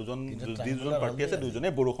শীৰ্ষত দুজন প্ৰাৰ্থী আছে দুজনে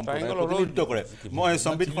বড়ো সম্প্ৰদায়ৰ প্ৰতিনিধিত্ব কৰে মই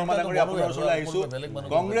সম্বিত শৰ্মা ডাঙৰীয়া আপোনাৰ ওচৰলৈ আহিছোঁ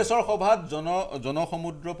কংগ্ৰেছৰ সভাত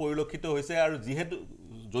জনসমুদ্ৰ পৰিলক্ষিত হৈছে আৰু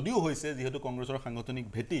যিহেতু কংগ্ৰেছৰ সাংগঠনিক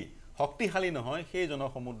ভেটি শক্তিশালী নহয় সেই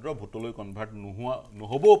জনসমুদ্ৰ ভোটলৈ কনভাৰ্ট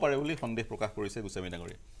নহ'বও পাৰে বুলি সন্দেহ প্ৰকাশ কৰিছে গোস্বামী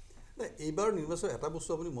ডাঙৰীয়া এইবাৰ নিৰ্বাচন এটা বস্তু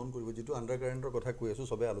আপুনি মন কৰিব যিটো আণ্ডাৰ কাৰেণ্টৰ কথা কৈ আছোঁ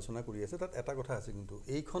চবে আলোচনা কৰি আছে তাত এটা কথা আছে কিন্তু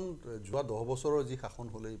এইখন যোৱা 10 বছৰৰ যি শাসন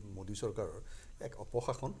হ'ল এই মোদী চৰকাৰৰ এক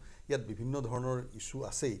অপশাসন ইয়াত বিভিন্ন ধৰণৰ ইছ্যু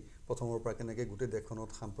আছেই প্ৰথমৰ পৰা কেনেকৈ গোটেই দেশখনত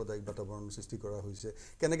সাম্প্ৰদায়িক বাতাবৰণ সৃষ্টি কৰা হৈছে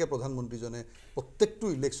কেনেকৈ প্ৰধানমন্ত্ৰীজনে প্ৰত্যেকটো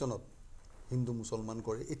ইলেকশ্যনত হিন্দু মুছলমান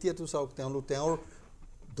কৰে এতিয়াতো চাওক তেওঁৰ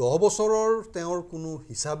 10 বছৰৰ তেওঁৰ কোনো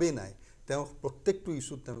হিচাপেই নাই তেওঁ প্ৰত্যেকটো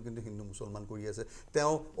ইছ্যুত তেওঁ কিন্তু হিন্দু মুছলমান কৰি আছে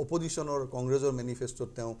তেওঁ অপজিশ্যনৰ কংগ্ৰেছৰ মেনিফেষ্টত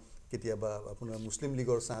তেওঁ কেতিয়াবা আপোনাৰ মুছলিম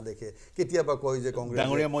লীগৰ চাহ দেখে কেতিয়াবা কয় যে কংগ্ৰেছ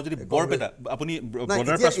ডাঙৰীয়া মই যদি বৰপেটা আপুনি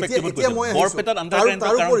বৰ্ডাৰ পাৰ্সপেক্টিভত বৰপেটাত আণ্ডাৰ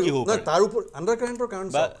কাৰেণ্টৰ কাৰণ কি হ'ব তাৰ ওপৰত আণ্ডাৰ কাৰেণ্টৰ কাৰণ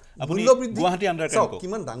আপুনি গুৱাহাটী আণ্ডাৰ কাৰেণ্ট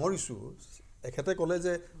কিমান ডাঙৰ ইছ্যু এখেতে ক'লে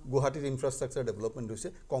যে গুৱাহাটীৰ ইনফ্ৰাষ্ট্ৰাকচাৰ ডেভেলপমেণ্ট হৈছে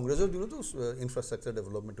কংগ্ৰেছৰ দিনতো ইনফ্ৰাষ্ট্ৰাকচাৰ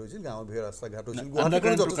ডেভেলপমেণ্ট হৈছিল গাঁৱৰ ভিৰ ৰাস্তা ঘাট হৈছিল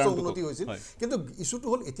গুৱাহাটীৰ যথেষ্ট উন্নতি হৈছিল কিন্তু ইছ্যুটো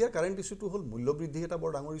হ'ল এতিয়া কাৰেণ্ট ইছ্যুটো হ'ল মূল্যবৃদ্ধি এটা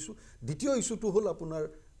বৰ ডাঙৰ ইছ্যু দ্বিতীয় ইছ্যুটো হ'ল আপোনাৰ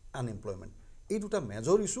আনএমপ্লয়মেণ্ট এই দুটা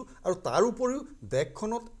মেজৰ ইছ্যু আৰু তাৰ উপৰিও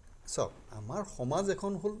দেশখনত চাওক আমাৰ সমাজ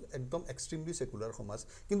এখন হ'ল একদম এক্সট্ৰিমলি সেকুলাৰ সমাজ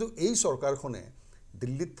কিন্তু এই চৰকাৰখনে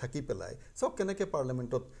দিল্লীত থাকি পেলাই চাওক কেনেকৈ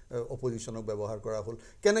পাৰ্লামেণ্টত অপজিশ্যনক ব্যৱহাৰ কৰা হ'ল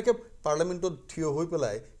কেনেকৈ পাৰ্লামেণ্টত থিয় হৈ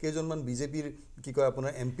পেলাই কেইজনমান বিজেপিৰ কি কয়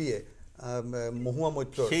আপোনাৰ এমপিয়ে মহুৱা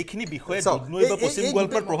মৈত্ৰ সেইখিনি বিষয়ে দুধনৈ বা পশ্চিম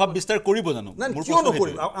গোৱালপাৰাত প্ৰভাৱ বিস্তাৰ কৰিব জানো কিয়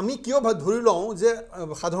নকৰিম আমি কিয় ধৰি লওঁ যে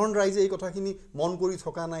সাধাৰণ ৰাইজে এই কথাখিনি মন কৰি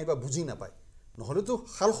থকা নাই বা বুজি নাপায় নহ'লেতো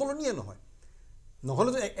সাল সলনিয়ে নহয়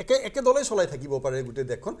নহ'লেতো একে দলেই চলাই থাকিব পাৰে গোটেই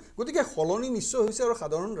দেশখন গতিকে সলনি নিশ্চয় হৈছে আৰু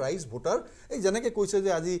সাধাৰণ ৰাইজ ভোটাৰ এই যেনেকৈ কৈছে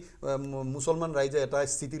যে আজি মুছলমান ৰাইজে এটা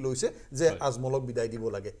স্থিতি লৈছে যে আজমলক বিদায় দিব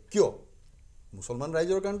লাগে কিয় মুছলমান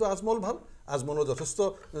ৰাইজৰ কাৰণেতো আজমল ভাল আজমলৰ যথেষ্ট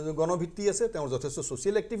গণভিত্তি আছে তেওঁৰ যথেষ্ট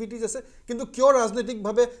ছ'চিয়েল এক্টিভিটিজ আছে কিন্তু কিয়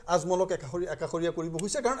ৰাজনৈতিকভাৱে আজমলক একাষৰীয়া কৰিব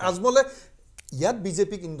হৈছে কাৰণ আজমলে ইয়াত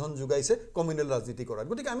বিজেপিক ইন্ধন যোগাইছে কমিউনেল ৰাজনীতি কৰাত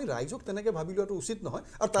গতিকে আমি ৰাইজক তেনেকৈ ভাবি লোৱাটো উচিত নহয়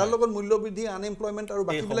আৰু তাৰ লগত মূল্যবৃদ্ধি আনএমপ্লয়মেণ্ট আৰু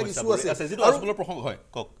বাকীবিলাক ইছ্যু আছে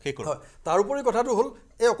তাৰ উপৰি কথাটো হ'ল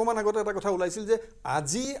এই অকণমান আগতে এটা কথা ওলাইছিল যে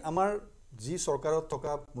আজি আমাৰ যি চৰকাৰত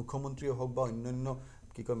থকা মুখ্যমন্ত্ৰীয়ে হওক বা অন্যান্য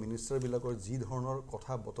কি কয় মিনিষ্টাৰবিলাকৰ যি ধৰণৰ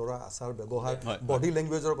কথা বতৰা আচাৰ ব্যৱহাৰ বডি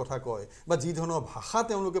লেংগুৱেজৰ কথা কয় বা যি ধৰণৰ ভাষা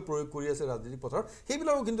তেওঁলোকে প্ৰয়োগ কৰি আছে ৰাজনীতিক পথাৰত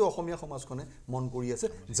সেইবিলাকো কিন্তু অসমীয়া সমাজখনে মন কৰি আছে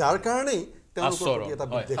যাৰ কাৰণেই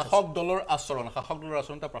শাসক দলৰ আচৰণ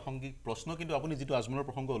এটা প্ৰাসংগিক প্ৰশ্ন কিন্তু আপুনি যিটো আজমলৰ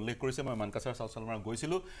প্ৰসংগ উল্লেখ কৰিছে মই মানকাছাৰ চাউচালমাৰা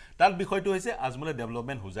গৈছিলোঁ তাত বিষয়টো হৈছে আজমলে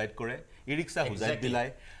ডেভেলপমেণ্ট হুজাইত কৰে ই ৰিক্সা হুজাইত দিলাই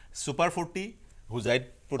ছুপাৰ 40 হুজাইত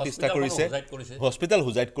প্ৰতিষ্ঠা কৰিছে হস্পিটেল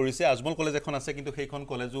হুজাইত কৰিছে আজমল কলেজ এখন আছে কিন্তু সেইখন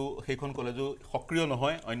কলেজো সক্ৰিয়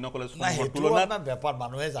নহয় অন্য কলেজসমূহৰ তুলনাত ব্যাপাৰ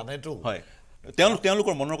মানুহে জানেতো হয়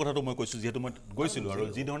তেওঁলোকৰ মনৰ কথাটো মই কৈছোঁ যিহেতু মই গৈছিলোঁ আৰু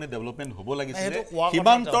যি ধৰণে ডেভেলপমেণ্ট হ'ব লাগিছিলে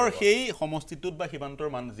সীমান্তৰ সেই সমষ্টিটোত বা সীমান্তৰ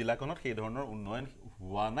জিলাখনত সেই ধৰণৰ উন্নয়ন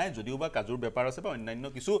হোৱা নাই যদিও বা কাজুৰ বেপাৰ আছে বা অন্যান্য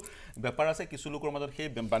কিছু বেপাৰ আছে কিছু লোকৰ মাজত সেই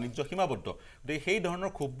বাণিজ্য সীমাবদ্ধ গতিকে সেই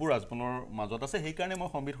ধৰণৰ ক্ষোভবোৰ আজমলৰ মাজত আছে সেইকাৰণে মই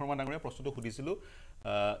সম্বিত শৰ্মা ডাঙৰীয়া প্ৰশ্নটো সুধিছিলোঁ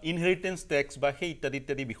ইনহেৰিটেঞ্চ টেক্স বা সেই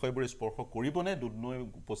ইত্যাদি বিষয়বোৰ স্পৰ্শ কৰিবনে দুধনৈ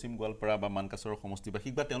পশ্চিম গোৱালপাৰা বা মানকাছাৰৰ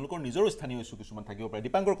সমষ্টিবাসীক বা তেওঁলোকৰ নিজৰ স্থানীয় ইছ্যু কিছুমান থাকিব পাৰে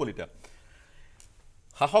দীপাংকৰ কলিতা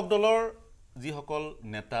শাসক দলৰ যিসকল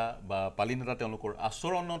নেতা বা পালি নেতা তেওঁলোকৰ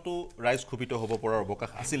আচৰণতো ৰাইজ ক্ষোভিত হ'ব পৰাৰ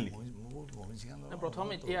অৱকাশ আছিল নেকি প্ৰথম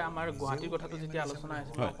এতিয়া আমাৰ গুৱাহাটীৰ কথাটো যেতিয়া আলোচনা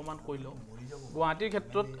হৈছে মই অকণমান কৈ লওঁ গুৱাহাটীৰ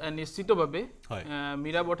ক্ষেত্ৰত নিশ্চিতভাৱে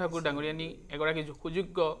মীৰা বৰঠাকুৰ ডাঙৰীয়ানী এগৰাকী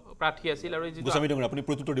সুযোগ্য প্ৰাৰ্থী আছিল আৰু আপুনি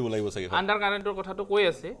প্ৰত্যুত্তৰ দিব লাগিব চাগে আণ্ডাৰ কাৰেণ্টৰ কথাটো কৈ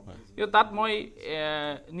আছে কিন্তু তাত মই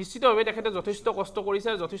নিশ্চিতভাৱে তেখেতে যথেষ্ট কষ্ট কৰিছে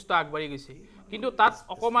আৰু যথেষ্ট আগবাঢ়ি গৈছে কিন্তু তাত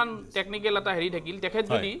অকণমান টেকনিকেল এটা হেৰি থাকিল তেখেত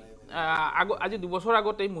যদি আজি 2 বছৰ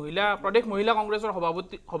আগতে প্ৰদেশ মহিলা কংগ্ৰেছৰ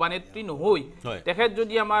সভানেত্ৰী নহৈ তেখেত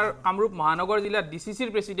যদি আমাৰ কামৰূপ মহানগৰ জিলাৰ ডিচিচিৰ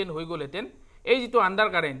প্ৰেচিডেণ্ট হৈ গ'লহেঁতেন এই যিটো আণ্ডাৰ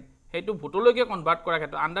কাৰেণ্ট সেইটো ভোটলৈকে কনভাৰ্ট কৰাৰ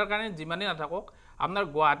ক্ষেত্ৰত আণ্ডাৰ কাৰেণ্ট যিমানেই নাথাকক আপোনাৰ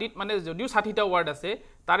গুৱাহাটীত মানে যদিও 60টা ৱাৰ্ড আছে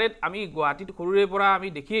তাৰে আমি গুৱাহাটীত সৰুৰে পৰা আমি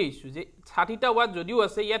দেখি আহিছোঁ যে 60টা ৱাৰ্ড যদিও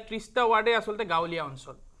আছে ইয়াত 30টা ৱাৰ্ডে আচলতে গাঁৱলীয়া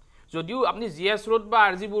অঞ্চল যদিও আপুনি জিএছ ৰোড বা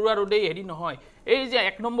আৰ জি বৰুৱা ৰোডেই হেৰি নহয় এই যে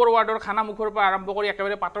 1 নম্বৰ ৱাৰ্ডৰ খানামুখৰ পৰা আৰম্ভ কৰি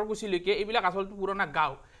একেবাৰে পাটৰকুচিলৈকে এইবিলাক আচলতে পুৰণা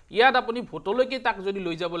গাঁও ইয়াত আপুনি ভোটলৈকে তাক যদি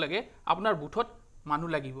লৈ যাব লাগে আপোনাৰ বুথত মানুহ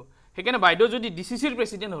লাগিব সেইকাৰণে বাইদেউ যদি ডিচিচিৰ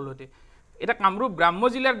প্ৰেচিডেণ্ট হ'লতে এটা কামৰূপ গ্ৰাম্য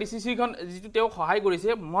জিলাৰ ডিচিচিখন যিটো তেওঁক সহায় কৰিছে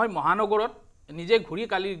মই মহানগৰত নিজে ঘূৰি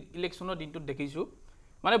কালি ইলেকশ্যনৰ দিনটোত দেখিছোঁ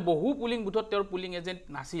মানে বহু পুলিং বুথত তেওঁৰ পুলিং এজেণ্ট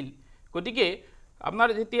নাছিল গতিকে আপোনাৰ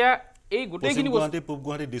যেতিয়া এই গোটেইখিনি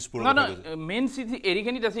মেইন চিটি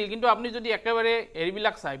এৰিখিনিত আছিল কিন্তু আপুনি যদি একেবাৰে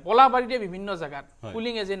এৰিবিলাক চাই পলাবাৰীতে বিভিন্ন জেগাত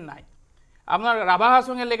পুলিং এজেণ্ট নাই আপোনাৰ ৰাভা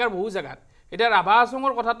হাছং এলেকাৰ বহু জেগাত এতিয়া ৰাভা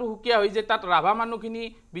হাছঙৰ কথাটো সুকীয়া হৈ যে তাত ৰাভা মানুহখিনি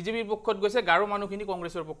বিজেপিৰ পক্ষত গৈছে গাৰো মানুহখিনি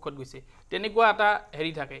কংগ্ৰেছৰ পক্ষত গৈছে তেনেকুৱা এটা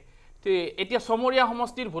হেৰি থাকে এতিয়া সমৰীয়া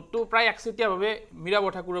সমষ্টিৰ ভোটটো প্ৰায় একচেটিয়াভাৱে মীৰা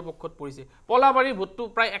বৰঠাকুৰৰ পক্ষত পৰিছে পলাবাৰীৰ ভোটটো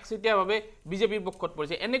প্ৰায় একচেটিয়াভাৱে বিজেপিৰ পক্ষত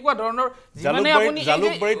পৰিছে এনেকুৱা ধৰণৰ যিমানে আপুনি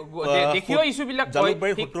দেখিও ইছ্যুবিলাক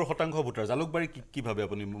জালুকবাৰীৰ 70% ভোটাৰ জালুকবাৰী কিভাৱে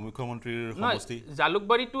আপুনি মুখ্যমন্ত্ৰীৰ সমষ্টি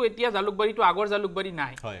জালুকবাৰীটো আগৰ জালুকবাৰী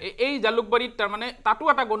নাই এই জালুকবাৰীত তাৰমানে তাতো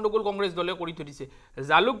এটা গণ্ডগোল কংগ্ৰেছ দলে কৰি থৈ দিছে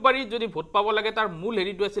জালুকবাৰীত যদি ভোট পাব লাগে তাৰ মূল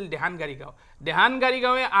হেৰিটো আছিল দেহানগাৰী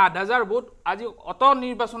গাঁৱে 8000 ভোট আজি অত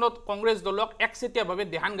নিৰ্বাচনত কংগ্ৰেছ দলক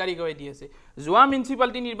একচেটিয়াভাৱে দেহানগাৰী গাঁৱে দি আছে যোৱা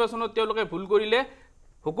মিউনিচিপালিটি নিৰ্বাচনত তেওঁলোকে ভুল কৰিলে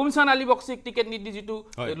হুকুমচান আলী বক্সিক টিকেট নিদি যিটো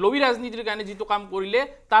লবি ৰাজনীতিৰ কাৰণে যিটো কাম কৰিলে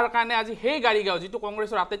তাৰ কাৰণে আজি সেই গাড়ীগাঁও যিটো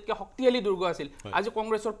কংগ্ৰেছৰ আটাইতকৈ শক্তিশালী দুৰ্গ আছিল আজি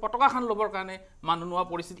কংগ্ৰেছৰ পতাকাখন ল'বৰ কাৰণে মানুহ নোহোৱা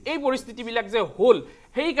পৰিস্থিতি এই পৰিস্থিতিবিলাক যে হ'ল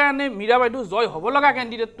সেইকাৰণে মীৰা বাইদেউ জয় হ'ব লগা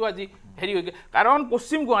কেণ্ডিডেটটো আজি হেৰি হৈ গ'ল কাৰণ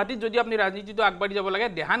পশ্চিম গুৱাহাটীত যদি আপুনি ৰাজনীতিটো আগবাঢ়ি যাব লাগে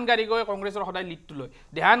দেহানগাৰী গাঁৱে কংগ্ৰেছৰ সদায় লিডটো লয়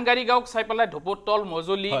দেহানগাৰী গাঁৱক চাই পেলাই ধপতল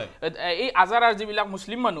মজলি এই আজাৰাৰ যিবিলাক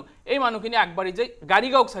মুছলিম মানুহ এই মানুহখিনি আগবাঢ়ি যায়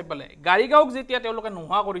গাড়ীগাঁৱক চাই পেলাই গাড়ীগাঁৱক যেতিয়া তেওঁলোকে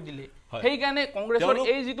নোহোৱা কৰি দিলে সেইকাৰণে কংগ্ৰেছৰ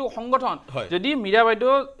এই যিটো সংগঠন যদি মীৰা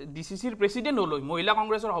বাইদেউ ডিচিচিৰ প্ৰেচিডেণ্ট হ'লৈ মহিলা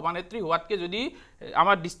কংগ্ৰেছৰ সভানেত্ৰী হোৱাতকৈ যদি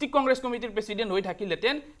আমাৰ ডিষ্ট্ৰিক্ট কংগ্ৰেছ কমিটিৰ প্ৰেচিডেণ্ট হৈ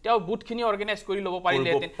থাকিলেহেঁতেন তেওঁ বুথখিনি অৰ্গেনাইজ কৰি ল'ব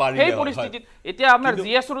পাৰিলেহেঁতেন সেই পৰিস্থিতিত এতিয়া আপোনাৰ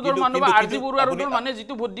জিএছ ৰোডৰ মানুহ বা আৰ জি বৰুৱা ৰোডৰ মানুহে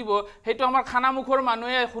যিটো ভোট দিব সেইটো আমাৰ খানামুখৰ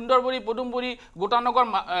মানুহে সুন্দৰবৰী পদুমবৰী গোটানগৰ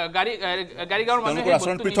গাড়ীগাঁৱৰ মানুহে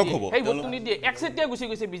সেই ভোটটো নিদিয়ে একচেটিয়া গুচি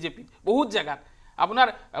গৈছে বিজেপিত বহুত জেগাত আপোনাৰ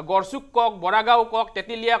গড়চুক কক বৰাগাঁও কক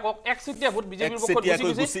তেতিলিয়া কক একচিটিয়া ভোট বিজেপিৰ পক্ষত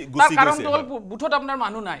গুচি তাৰ কাৰণটো হ'ল বুথত আপোনাৰ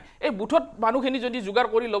মানুহ নাই এই বুথত মানুহখিনি যদি যোগাৰ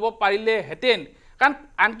কৰি ল'ব পাৰিলে হেতেন কাৰণ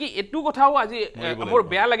আনকি এইটো কথাও আজি মোৰ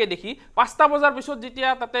বেয়া লাগে দেখি 5টা বজাৰ পিছত যেতিয়া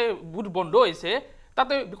তাতে বুথ বন্ধ হৈছে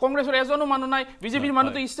তাতে কংগ্ৰেছৰ এজনো মানুহ নাই বিজেপিৰ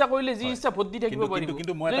মানুহটো ইচ্ছা কৰিলে যি ইচ্ছা ভোট দি থাকিব পাৰিব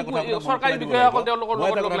কিন্তু মই এটা কথা চৰকাৰী বিষয়াসকল তেওঁলোকৰ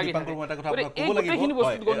লগত লাগি মই এটা কথা আপোনাক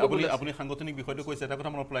ক'ব লাগিব আপুনি সাংগঠনিক বিষয়টো কৈছে এটা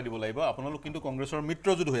কথা মনত পেলাই দিব লাগিব আপোনালোক কিন্তু কংগ্ৰেছৰ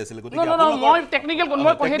মিত্ৰজোঁট হৈ আছিল গতিকে মই টেকনিক্যাল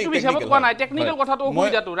মই সেইটো হিচাপত কোৱা নাই টেকনিক্যাল কথাটো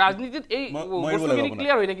অসুবিধাটো ৰাজনীতিত এই বস্তুখিনি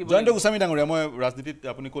ক্লিয়াৰ হৈ থাকিব জয়ন্ত গোস্বামী ডাঙৰীয়া মই ৰাজনীতিত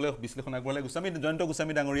আপুনি ক'লে বিশ্লেষণ আগবঢ়ালে জয়ন্ত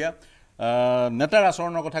গোস্বামী ডাঙৰীয়া নেতাৰ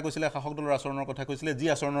আচৰণৰ কথা কৈছিলে শাসক দলৰ আচৰণৰ কথা কৈছিলে যি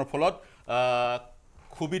আচৰণৰ ফলত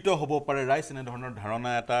ক্ষোভিত হ'ব পাৰে ৰাইজ এনেধৰণৰ ধাৰণা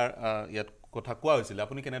এটাৰ ইয়াত কথা কোৱা হৈছিল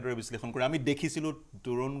আপুনি কেনেদৰে বিশ্লেষণ কৰে আমি দেখিছিলোঁ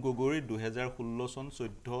তৰুণ গগৈ 2016 চন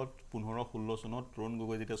 14-15-16 চনত তৰুণ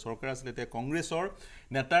গগৈ যেতিয়া চৰকাৰ আছিল তেতিয়া কংগ্ৰেছৰ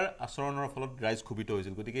নেতাৰ আচৰণৰ ফলত ৰাইজ ক্ষোভিত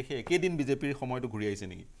হৈছিল গতিকে সেই একেদিন বিজেপিৰ সময়টো ঘূৰি আহিছে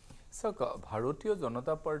নেকি চাওক ভাৰতীয়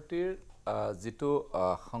জনতা পাৰ্টিৰ যিটো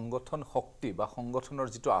সংগঠন শক্তি বা সংগঠনৰ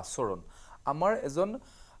যিটো আচৰণ আমাৰ এজন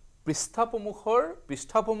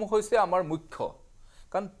পৃষ্ঠাপ্ৰমুখ হৈছে আমাৰ মুখ্য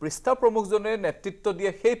কাৰণ পৃষ্ঠা প্ৰমুখজনে নেতৃত্ব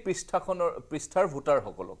দিয়ে সেই পৃষ্ঠাৰ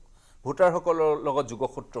ভোটাৰসকলৰ লগত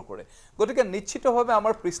যোগসূত্ৰ কৰে গতিকে নিশ্চিতভাৱে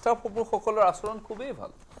আমাৰ পৃষ্ঠা প্ৰমুখসকলৰ আচৰণ খুবেই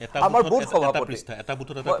ভাল আমাৰ বুথ সভাপতি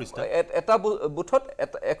এটা বুথত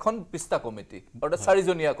এখন পৃষ্ঠা কমিটি অৰ্থাৎ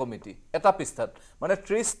 4জনীয়া কমিটি এটা পৃষ্ঠাত মানে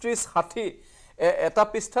 30-60 এটা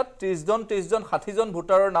পৃষ্ঠাত 30জন 60জন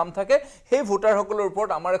ভোটাৰৰ নাম থাকে সেই ভোটাৰসকলৰ ওপৰত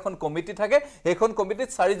আমাৰ এখন কমিটি থাকে সেইখন কমিটিত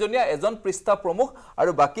 4জনীয়া এজন পৃষ্ঠা প্ৰমুখ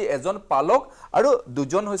আৰু বাকি এজন পালক আৰু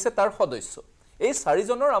দুজন হৈছে তাৰ সদস্য এই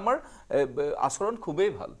 4জনৰ আমাৰ আচৰণ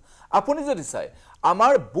খুবেই ভাল আপুনি যদি চাই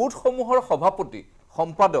আমাৰ বুথসমূহৰ সভাপতি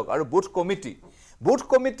সম্পাদক আৰু বুথ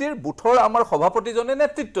কমিটিৰ বুথৰ আমাৰ সভাপতিজনে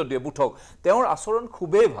নেতৃত্ব দিয়ে বুথক তেওঁৰ আচৰণ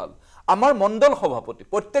খুবেই ভাল আমাৰ মণ্ডল সভাপতি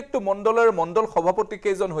প্ৰত্যেকটো মণ্ডল সভাপতি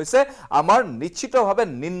কেইজন হৈছে আমাৰ নিশ্চিতভাৱে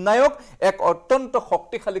নিৰ্ণায়ক এক অত্যন্ত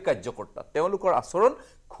শক্তিশালী কাৰ্যকৰ্তা তেওঁলোকৰ আচৰণ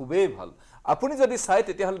খুবেই ভাল আপুনি যদি চাই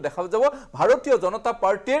তেতিয়াহলে দেখা যাব ভাৰতীয় জনতা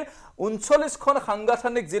পাৰ্টিৰ 39খন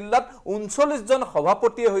সাংগঠনিক জিলাত 39জন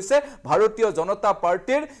সভাপতিয়ে হৈছে ভাৰতীয় জনতা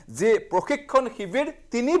পাৰ্টিৰ যে প্ৰশিক্ষণ শিবিৰ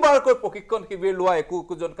 3বাৰকৈ প্ৰশিক্ষণ শিবিৰ লোৱা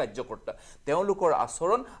একোজন কাৰ্যকৰ্তা তেওঁলোকৰ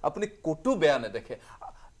আচৰণ আপুনি কতো বেয়া নেদেখে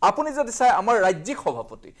আপুনি যদি চাই আমাৰ ৰাজ্যিক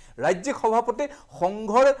সভাপতি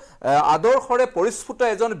সংঘৰ আদৰ্শৰে পৰিস্ফুট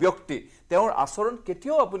এজন ব্যক্তি তেওঁৰ আচৰণ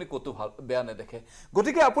কেতিয়াও আপুনি কতো বেয়া নেদেখে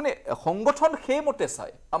গতিকে আপুনি সংগঠন সেইমতে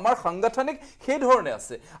চাই আমাৰ সাংগঠনিক সেই ধৰণে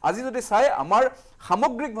আছে আজি যদি চাই আমাৰ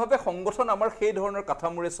সামগ্ৰিকভাৱে সংগঠন আমাৰ সেই ধৰণৰ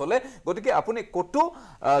কাঠামোৰে চলে গতিকে আপুনি কতো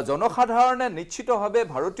জনসাধাৰণে নিশ্চিতভাৱে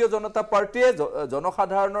ভাৰতীয় জনতা পাৰ্টিয়ে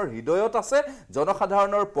জনসাধাৰণৰ হৃদয়ত আছে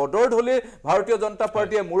জনসাধাৰণৰ পদৰ ধলি ভাৰতীয় জনতা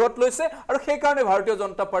পাৰ্টিয়ে মূৰত লৈছে আৰু সেই কাৰণে ভাৰতীয়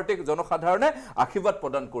জনতা পাৰ্টিক জনসাধাৰণে আশীৰ্বাদ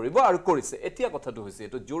প্ৰদান কৰিব আৰু কৰিছে এতিয়া কথাটো হৈছে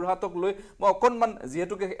এটো যোৰহাটক লৈ মই অকনমান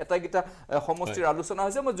যেহেতুকে এটাগিটা সমষ্টিৰ আলোচনা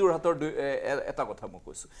হৈছে মই যোৰহাটৰ এটা কথা মই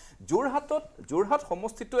কৈছো যোৰহাট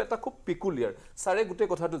সমষ্টিটো এটা খুব পিকুলিয়াৰ সাৰে গুটে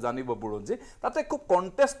কথাটো জানিব বুৰঞ্জী তাতে খুব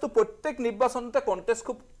কন্টেস্টটো প্ৰত্যেক নিৰ্বাচনতে কন্টেস্ট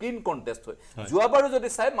খুব ক্লিন কন্টেস্ট হয় যোৱাবাৰো যদি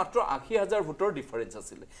চাই মাত্ৰ ৮০,০০০ ভোটৰ ডিফাৰেন্স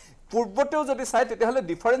আছিল পূৰ্বতেও যদি চাই তেতিয়াহলে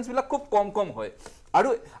ডিফাৰেন্স বিলাক খুব কম হয়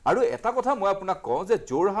আৰু এটা কথা মই আপোনাক কওঁ যে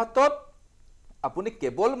যোৰহাটত আপুনি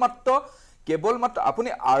কেৱল মাত্ৰ আপুনি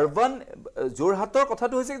আৰবান যোৰহাটৰ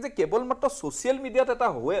কথাটো হৈছে যে কেৱল মাত্ৰ সোশ্যাল মিডিয়াত এটা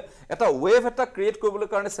ৱেভ এটা ক্ৰিয়েট কৰিবলৈ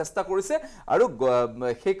কাৰণে চেষ্টা কৰিছে আৰু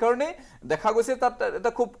সেই কাৰণে দেখা গৈছে তাত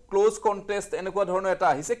এটা খুব ক্লোজ কন্টেস্ট এনেকুৱা ধৰণৰ এটা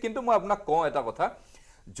আহিছে কিন্তু মই আপোনাক কওঁ এটা কথা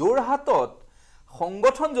যোৰহাটত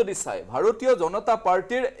সংগঠন যদি চাই ভাৰতীয় জনতা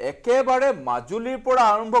পাৰ্টিৰ একেবাৰে মাজুলীৰ পৰা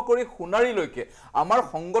আৰম্ভ কৰি সোণাৰীলৈকে আমাৰ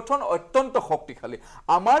সংগঠন অত্যন্ত শক্তিশালী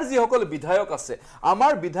আমাৰ যিসকল বিধায়ক আছে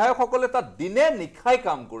আমাৰ বিধায়কসকলে তাত দিনে নিখাই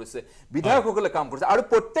কাম কৰিছে আৰু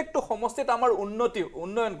প্ৰত্যেকটো সমষ্টিত আমাৰ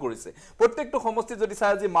উন্নয়ন কৰিছে প্ৰত্যেকটো সমষ্টি যদি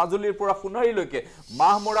চাই আজি মাজুলীৰ পৰা সোণাৰীলৈকে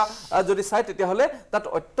মাহমৰা যদি চাই তেতিয়াহলে তাত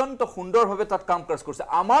অত্যন্ত সুন্দৰভাৱে তাত কাম কাজ কৰিছে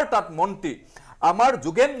আমাৰ তাত মন্ত্ৰী আমাৰ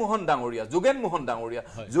যোগেন মোহন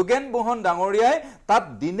ডাঙৰীয়াই তাত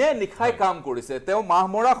দিনে নিখাই কাম কৰিছে তেওঁ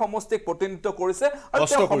মাহমৰা সমষ্টিক প্ৰতিনিধিত্ব কৰিছে আৰু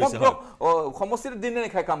তেওঁ সমগ্ৰ সমষ্টিৰ দিনে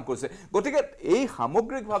নিখাই কাম কৰিছে গতিকে এই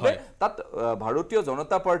সামগ্ৰিকভাৱে তাত ভাৰতীয়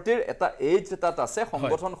জনতা পাৰ্টিৰ এটা এজ তাত আছে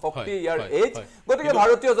সংগঠন শক্তি ইয়াৰ এজ গতিকে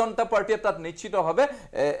ভাৰতীয় জনতা পাৰ্টিয়ে তাত নিশ্চিতভাৱে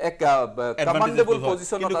এক কমান্ডেবল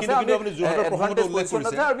পজিশনত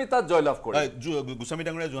আছে আমি তাত জয়লাভ কৰিম গোস্বামী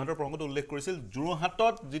ডাঙৰীয়া যোৰহাটৰ প্ৰসংগত উল্লেখ কৰিছিল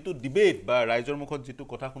যোৰহাটত যিটো ডিবেট বা ৰাইজৰ মুখত যেটো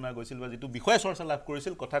কথা শুনা গৈছিল বা যেটো বিষয় চৰ্চা লাভ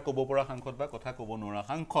কৰিছিল কথা ক'ব পৰা সাংসদ বা কথা ক'ব নোৱাৰা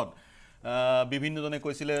সাংসদ বিভিন্নজনে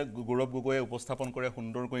কৈছিলে গৌৰৱ গগৈয়ে উপস্থাপন কৰে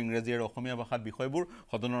সুন্দৰকৈ ইংৰাজী আৰু অসমীয়া ভাষাত বিষয়বোৰ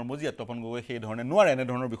সদনৰ মজিয়াত তপন গগৈ সেই ধৰণে নোৱাৰে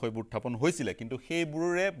এনেধৰণৰ বিষয়বোৰ উত্থাপন হৈছিলে কিন্তু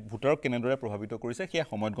সেইবোৰে ভোটাৰক কেনেদৰে প্ৰভাৱিত কৰিছে সেয়া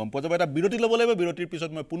সময়ত গম পোৱা যাব এটা বিৰতি ল'ব লাগিব বিৰতিৰ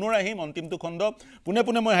পিছত মই পুনৰ আহিম অন্তিমটো খণ্ড পুনে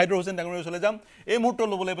পুনে মই হাইদ্ৰ হুছেইন ডাঙৰীয়াৰ ওচৰলৈ যাম এই মুহূৰ্তত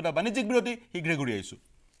ল'ব লাগিব এটা বাণিজ্যিক বিৰতি শীঘ্ৰে ঘূৰি আহিছোঁ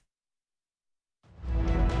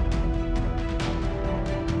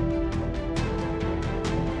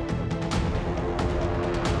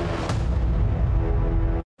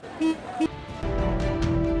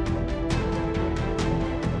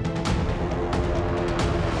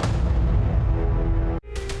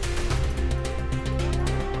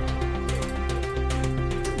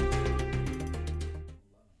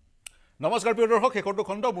নমস্কাৰ প্ৰিয় দৰ্শক শেষৰটো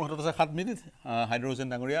খণ্ড মোৰ হাতত আছে 7 মিনিট হাইদ্ৰ হুছেইন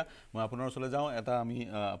ডাঙৰীয়া মই আপোনাৰ ওচৰলৈ যাওঁ এটা আমি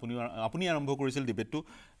আপুনি আৰম্ভ কৰিছিল ডিবেটটো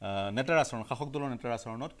নেতাৰ আচৰণ শাসক দলৰ নেতাৰ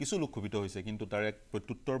আচৰণত কিছু লোক ক্ষোভিত হৈছে কিন্তু তাৰ এক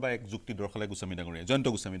প্ৰত্যুত্তৰ বা এক যুক্তি দৰ্শালে গোস্বামী ডাঙৰীয়া জয়ন্ত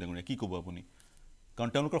গোস্বামী ডাঙৰীয়া কি ক'ব আপুনি কাৰণ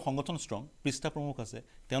তেওঁলোকৰ সংগঠন ষ্ট্ৰং পৃষ্ঠা প্ৰমুখ আছে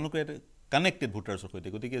তেওঁলোকে কানেক্টেড ভোটাৰ্ছৰ সৈতে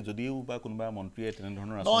গতিকে যদিও বা কোনোবা মন্ত্ৰীয়ে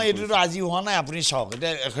তেনেধৰণৰ এইটোতো আজি হোৱা নাই আপুনি চাওক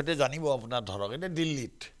এতিয়া এখেতে জানিব আপোনাৰ ধৰক এতিয়া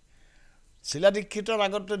দিল্লীত শিলা দীক্ষিতৰ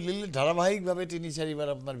আগতো দিল্লীত ধাৰাবাহিকভাৱে 3-4বাৰ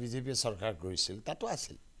আপোনাৰ বিজেপিয়ে চৰকাৰ কৰিছিল তাতো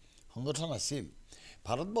আছিল সংগঠন আছিল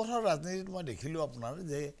ভাৰতবৰ্ষৰ ৰাজনীতিত মই দেখিলোঁ আপোনাৰ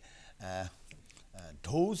যে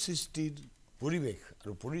ঢৌ সৃষ্টিৰ পৰিৱেশ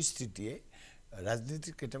আৰু পৰিস্থিতিয়ে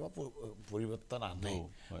ৰাজনীতিত কেতিয়াবা পৰিৱৰ্তন আনে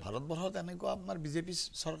ভাৰতবৰ্ষত এনেকুৱা আপোনাৰ বিজেপি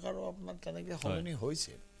চৰকাৰো আপোনাৰ তেনেকৈ সলনি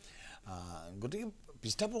হৈছে গতিকে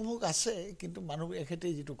পৃষ্ঠা প্ৰমুখ আছে কিন্তু মানুহ এখেতে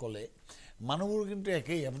যিটো ক'লে মানুহবোৰ কিন্তু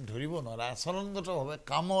একেই আপুনি ধৰিব নোৱাৰে আচৰণগতভাৱে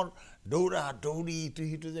কামৰ দৌৰা দৌৰি ইটো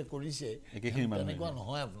সিটো যে কৰিছে তেনেকুৱা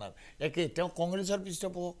নহয় আপোনাৰ একেই তেওঁ কংগ্ৰেছৰ পৃষ্ঠা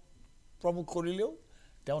প্ৰমুখ কৰিলেও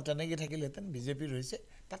তেওঁ তেনেকৈ থাকিলেহেঁতেন বিজেপিৰ হৈছে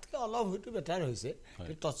তাতকৈ অলপ হয়তো বেটাৰ হৈছে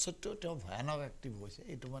কিন্তু তৎসত্ত্বেও তেওঁ ভয়ানক এক্টিভ হৈছে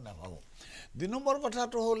এইটো মই নাভাবোঁ 2 নম্বৰ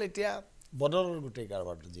কথাটো হ'ল এতিয়া বদৰৰ গোটেই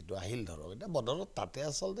কাৰবাৰটো যিটো আহিল ধৰক এতিয়া বদৰত তাতে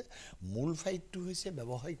আচলতে মূল ফাইটটো হৈছে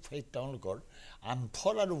ব্যৱসায়িক ফাইট তেওঁলোকৰ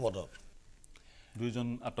আনফৰ আৰু বদৰ দুইজন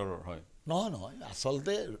আঁতৰৰ হয় নহয়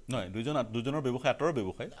আচলতে নহয় দুজনৰ ব্যৱসায় আঁতৰৰ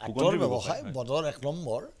ব্যৱসায় বদৰ 1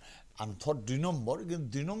 নম্বৰ আনফৰ 2 নম্বৰ কিন্তু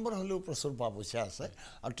 2 নম্বৰ হ'লেও প্ৰচুৰ পইচা আছে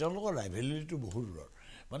আৰু তেওঁলোকৰ ৰাইভেলিটিটো বহুত দূৰৰ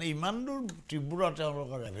মানে ইমান দূৰ তীব্ৰ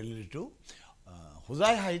তেওঁলোকৰ ৰাইভেলিটিটো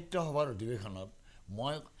হোজাই সাহিত্য সভাৰ অধিৱেশনত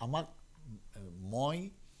মই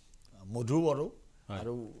মধু বড়ো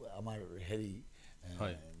আৰু আমাৰ হেৰি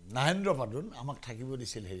নাহেন্দ্ৰ পাদুন আমাক থাকিব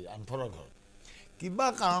দিছিল হেৰি আনফৰৰ ঘৰত কিবা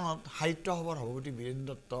কাৰণত সাহিত্য সভাৰ সভাপতি বীৰেন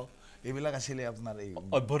দত্ত এইবিলাক আছিলে আপোনাৰ এই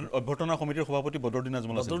অভ্যৰ্থনা সমিতিৰ সভাপতি বদৰুদ্দিন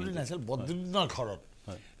আছিল বদৰুদ্দিনৰ ঘৰত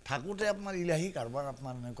থাকোঁতে আপোনাৰ ইলাহী কাৰবাৰ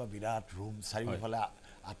আপোনাৰ এনেকুৱা বিৰাট ৰুম চাৰিওফালে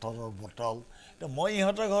আঁতৰৰ বটল মই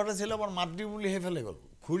ইহঁতৰ ঘৰত আছিলোঁ আমাৰ মাত দিওঁ বুলি সেইফালে গ'লোঁ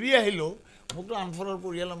ঘূৰি আহিলোঁ মোকতো আনফৰৰ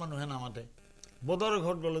পৰিয়ালৰ মানুহে নামাতে বদৰৰ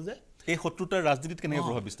ঘৰত গ'লোঁ যে এই শত্ৰুতাৰ ৰাজনীতিত কেনেকৈ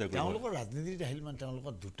প্ৰভাৱ বিস্তাৰ কৰিব তেওঁলোকৰ ৰাজনীতিত আহিল মানে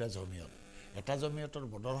তেওঁলোকৰ 2টা জমিয়ত এটা জমিয়তৰ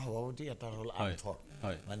বদৰ সভাপতি এটা হ'ল আনফৰ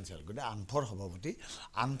মানিছিল গতিকে আনফৰ সভাপতি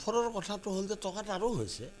আনফৰৰ কথাটো হ'ল যে টকাত আৰু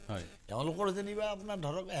হৈছে তেওঁলোকৰ যেনিবা আপোনাৰ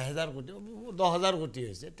ধৰক 1000 কোটি 10000 কোটি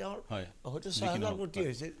হৈছে তেওঁৰ হয়তো 6000 কোটি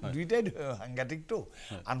হৈছে দুইটাই সাংঘাতিকটো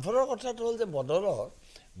আনফৰৰ কথাটো হ'ল যে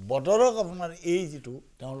বদৰক আপোনাৰ এই যিটো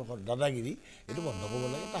তেওঁলোকৰ দাদাগিৰি এইটো বন্ধ কৰিব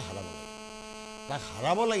লাগে তাক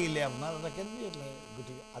হাৰাব লাগিলে আপোনাৰ এটা কেন্দ্ৰীয় লাগে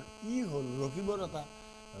গতিকে আৰু ই হ'ল ৰকিবৰ এটা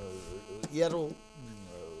ইয়াৰো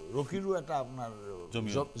ৰকিৰো এটা আপোনাৰ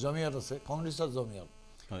জমিয়ত আছে কংগ্ৰেছৰ জমিয়ত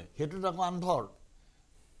সেইটোত আকৌ আনফৰ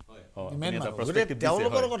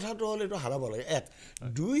তেওঁলোকৰ কথাটো হ'ল এইটো হাৰাব লাগে 1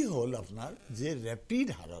 2 হ'ল আপোনাৰ যে ৰেপিড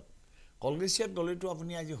হাৰত কংগ্ৰেছীয় দলেটো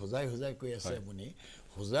আপুনি আজি হোজাই কৈ আছে আপুনি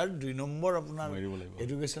হোজাৰ 2 নম্বৰ আপোনাৰ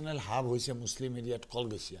এডুকেশ্যনেল হাব হৈছে মুছলিম এৰিয়াত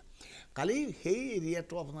কলগেছিয়া কালি সেই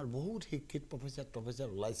এৰিয়াটো আপোনাৰ বহুত শিক্ষিত প্ৰফেচাৰ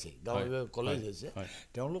ওলাইছে গাঁৱে কলেজ হৈছে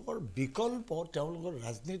তেওঁলোকৰ বিকল্প তেওঁলোকৰ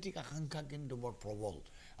ৰাজনৈতিক আকাংক্ষা কিন্তু বৰ প্ৰবল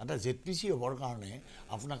এটা ZPC হ'বৰ কাৰণে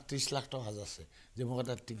আপোনাক 30 লাখ টকা আছে যে মোক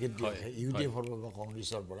এটা টিকেট দিয়ে UDFৰ পৰা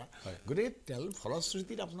কংগ্ৰেছৰ পৰা গতিকে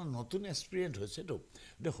ফলশ্ৰুতিত আপোনাৰ নতুন এক্সপিৰিয়েঞ্চ হৈছেতো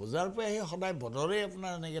গতিকে হোজাৰ পৰা আহি সদায় বদৰে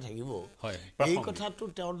আপোনাৰ এনেকৈ থাকিব এই কথাটো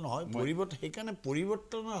তেওঁৰ নহয় সেইকাৰণে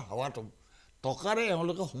পৰিৱৰ্তনৰ হাৱাটো টকাৰে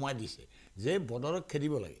এওঁলোকে সোমাই দিছে যে বদৰক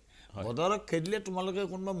খেদিব লাগে বদৰক খেদিলে তোমালোকে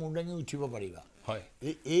কোনোবা মূৰ দাঙি উঠিব পাৰিবা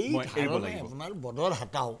এই আপোনাৰ বদৰ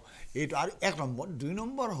হাতাও এইটো আৰু 1 নম্বৰ 2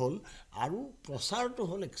 নম্বৰ হ'ল আৰু প্ৰচাৰটো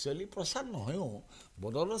হ'ল একচুৱেলি প্ৰচাৰ নহয়ও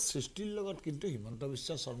বদৰৰ সৃষ্টিৰ লগত কিন্তু হিমন্ত বিশ্ব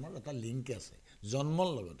শৰ্মাৰ এটা লিংক আছে জন্মৰ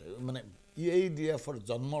লগতে মানে EIDFৰ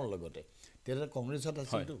জন্মৰ লগতে তেতিয়া কংগ্ৰেছত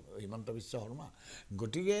আছিলতো হিমন্ত বিশ্ব শৰ্মা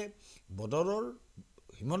গতিকে বদৰৰ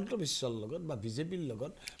হিমন্ত বিশ্বৰ লগত বা বিজেপিৰ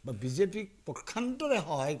লগত বা বিজেপিক পক্ষান্তৰে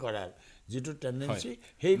সহায় কৰাৰ যেটো টেন্ডেন্সি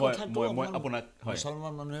সেই কথাটো মই আপোনাক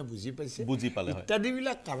মুছলমান মানুহে বুজি পালে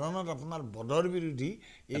ইত্যাদিবিলাক কাৰণত আপোনাৰ বদৰ বিৰোধী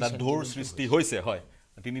এটা ঢৌৰ সৃষ্টি হৈছে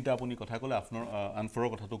তিনিটা আপুনি কথা ক'লে আপোনাৰ আনফৰৰ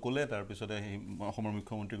কথাটো ক'লে তাৰপিছতে অসমৰ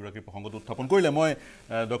মুখ্যমন্ত্ৰীগৰাকীৰ প্ৰসংগটো উত্থাপন কৰিলে মই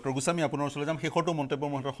ডক্টৰ গোস্বামী আপোনাৰ ওচৰলৈ যাম শেষৰটো মন্তব্যৰ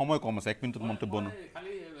মোৰ হাতত সময় কম আছে 1 মিনিটত মন্তব্য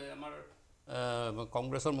খালি আমাৰ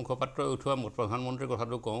কংগ্ৰেছৰ মুখপাত্ৰই উঠোৱা প্ৰধানমন্ত্ৰীৰ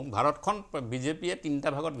কথাটো কওঁ ভাৰতখন বিজেপিয়ে 3টা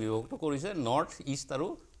ভাগত বিভক্ত কৰিছে নৰ্থ ইষ্ট আৰু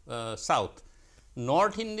সাউথ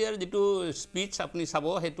নৰ্থ ইণ্ডিয়াৰ যিটো স্পীচ আপুনি চাব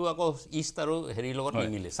সেইটো আকৌ ইষ্ট আৰু হেৰিৰ লগত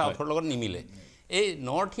নিমিলে সাউথৰ লগত নিমিলে এই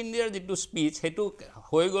নৰ্থ ইণ্ডিয়াৰ যিটো স্পীচ সেইটো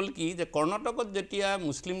হৈ গ'ল কি যে কৰ্ণাটকত যেতিয়া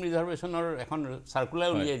মুছলিম ৰিজাৰ্ভেশ্যনৰ এখন চাৰ্কুলাৰ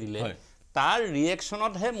উলিয়াই দিলে তাৰ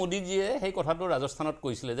ৰিয়েকশ্যনতহে মোদীজীয়ে সেই কথাটো ৰাজস্থানত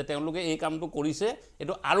কৈছিলে যে তেওঁলোকে এই কামটো কৰিছে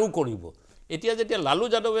এইটো আৰু কৰিব এতিয়া যেতিয়া লালু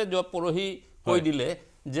যাদৱে পৰহি কৈ দিলে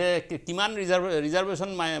যে কিমান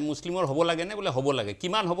ৰিজাৰ্ভেশ্যন মুছলিমৰ হ'ব লাগে নে বোলে হ'ব লাগে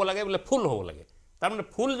কিমান হ'ব লাগে বোলে ফুল হ'ব লাগে তাৰমানে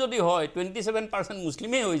ফুল যদি হয় 27%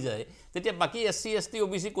 মুছলিমেই হৈ যায় তেতিয়া বাকী SC ST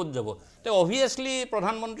OBC ক'ত যাব তে অভিয়াছলি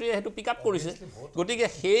প্ৰধানমন্ত্ৰীয়ে সেইটো পিক আপ কৰিছে গতিকে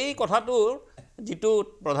সেই কথাটোৰ যিটো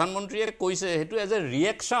প্ৰধানমন্ত্ৰীয়ে কৈছে সেইটো as a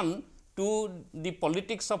reaction to the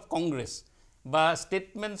politics of Congress বা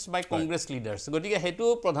ষ্টেটমেণ্টছ বাই কংগ্ৰেছ লিডাৰ্ছ গতিকে সেইটো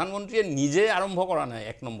প্ৰধানমন্ত্ৰীয়ে নিজে আৰম্ভ কৰা নাই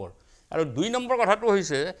 1 নম্বৰ আৰু 2 নম্বৰ কথাটো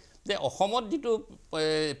হৈছে যে অসমত যিটো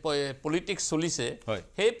পলিটিক্স চলিছে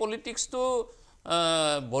সেই পলিটিক্সটো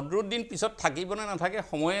বদৰুদ্দিন পিছত থাকিব নে নাথাকে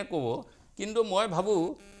সময়ে ক'ব কিন্তু মই ভাবোঁ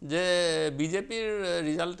যে বিজেপিৰ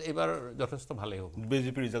ৰিজাল্ট এবাৰ যথেষ্ট ভালেই হ'ব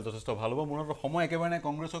বিজেপিৰ ৰিজাল্ট যথেষ্ট ভাল হ'ব মোৰ হাতত সময় একেবাৰে নাই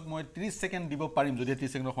কংগ্ৰেছক মই 30 ছেকেণ্ড দিব পাৰিম যদি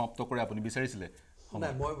 30 ছেকেণ্ডত সমাপ্ত কৰে আপুনি বিচাৰিছিলে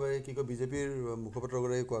নাই মই কি কয় বিজেপিৰ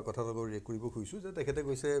মুখপাত্ৰগৰাকীয়ে কোৱা কথাটো কৰিব খুজিছোঁ যে তেখেতে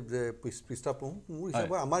কৈছে যে পৃষ্ঠা প্ৰমুখ মোৰ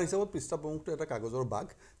হিচাপত আমাৰ হিচাপত পৃষ্ঠা প্ৰমুখটো এটা কাগজৰ বাঘ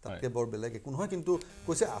তাতকৈ বৰ বেলেগ একো নহয় কিন্তু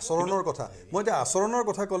কৈছে আচৰণৰ কথা মই এতিয়া আচৰণৰ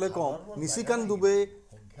কথা ক'লে কওঁ নিশিকান্ত দুবে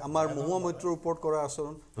আমাৰ মহুৱা মৈত্ৰৰ ওপৰত কৰা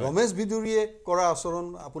আচৰণ ৰমেশ বিদুৰীয়ে কৰা আচৰণ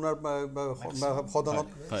আপোনাৰ সদনত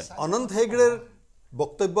অনন্ত হেগড়েৰ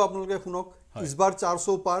বক্তব্য আপোনালোকে শুনক ইছবাৰ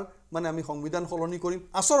 400 পাৰ মানে আমি সংবিধান সলনি কৰিম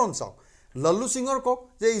আচৰণ চাওক লল্লু সিঙৰ কওক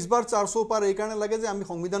যে ইছবাৰ 400 পাৰ এই কাৰণে লাগে যে আমি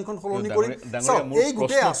সংবিধানখন সলনি কৰিম এই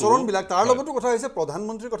গোটেই আচৰণবিলাক তাৰ লগতো কথা হৈছে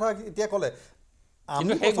প্ৰধানমন্ত্ৰীৰ কথা এতিয়া ক'লে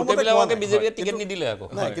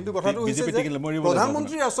কিন্তু কথাটো হৈছে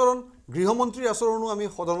প্ৰধানমন্ত্ৰীৰ আচৰণ গৃহমন্ত্ৰীৰ আচৰণো আমি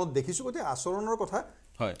সদনত দেখিছোঁ গতিকে আচৰণৰ কথা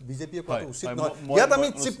বিজেপিয়ে কোৱাটো উচিত নহয় ইয়াত আমি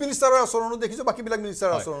চিফ মিনিষ্টাৰৰ আচৰণো দেখিছোঁ বাকীবিলাক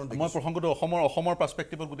মিনিষ্টাৰৰ আচৰণ মই প্ৰসংগটো অসমৰ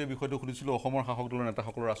পাৰ্চপেক্টিভত গোটেই বিষয়টো সুধিছিলোঁ অসমৰ শাসক দলৰ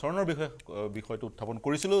নেতাসকলৰ আচৰণৰ বিষয়টো উত্থাপন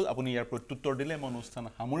কৰিছিলোঁ আপুনি ইয়াৰ প্ৰত্যুত্তৰ দিলে মই অনুষ্ঠান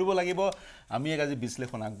সামৰিব লাগিব আমি আজি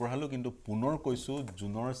বিশ্লেষণ আগবঢ়ালোঁ কিন্তু পুনৰ কৈছোঁ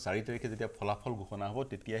জুনৰ 4 তাৰিখে যেতিয়া ফলাফল ঘোষণা হ'ব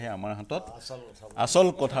তেতিয়াহে আমাৰ হাতত আচল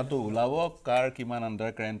কথাটো ওলাব কাৰ কিমান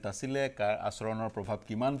আণ্ডাৰ কাৰেণ্ট আছিলে কাৰ আচৰণৰ প্ৰভাৱ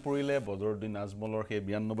কিমান পৰিলে বদৰুদ্দিন আজমলৰ সেই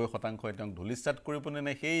 92% তেওঁক ধূলিসাৎ কৰিবনে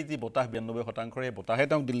নাই সেই যি বতাহ 92% এই বতাহে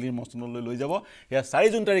তেওঁক দিল্লীৰ মস্তিনলৈ লৈ যাব সেয়া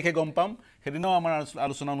 4 জুন তাৰিখে গম পাম সেদিনাও আমাৰ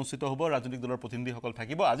আলোচনা অনুষ্ঠিত হ'ব ৰাজনৈতিক দলৰ প্ৰতিনিধিসকল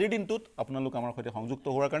থাকিব আজিৰ দিনটোত আপোনালোক আমাৰ সৈতে সংযুক্ত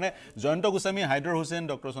হোৱাৰ কাৰণে জয়ন্ত গোস্বামী হাইদৰ হুছেইন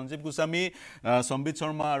ডক্টৰ সঞ্জীৱ গোস্বামী সম্বিত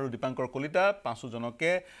শৰ্মা আৰু দীপাংকৰ কলিতা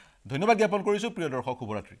পাঁচোজনকে ধন্যবাদ জ্ঞাপন কৰিছোঁ প্ৰিয় দৰ্শক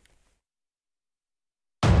শুভৰাত্ৰি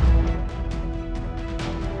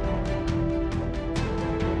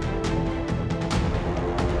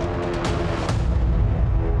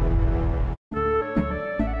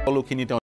সকলোখিনি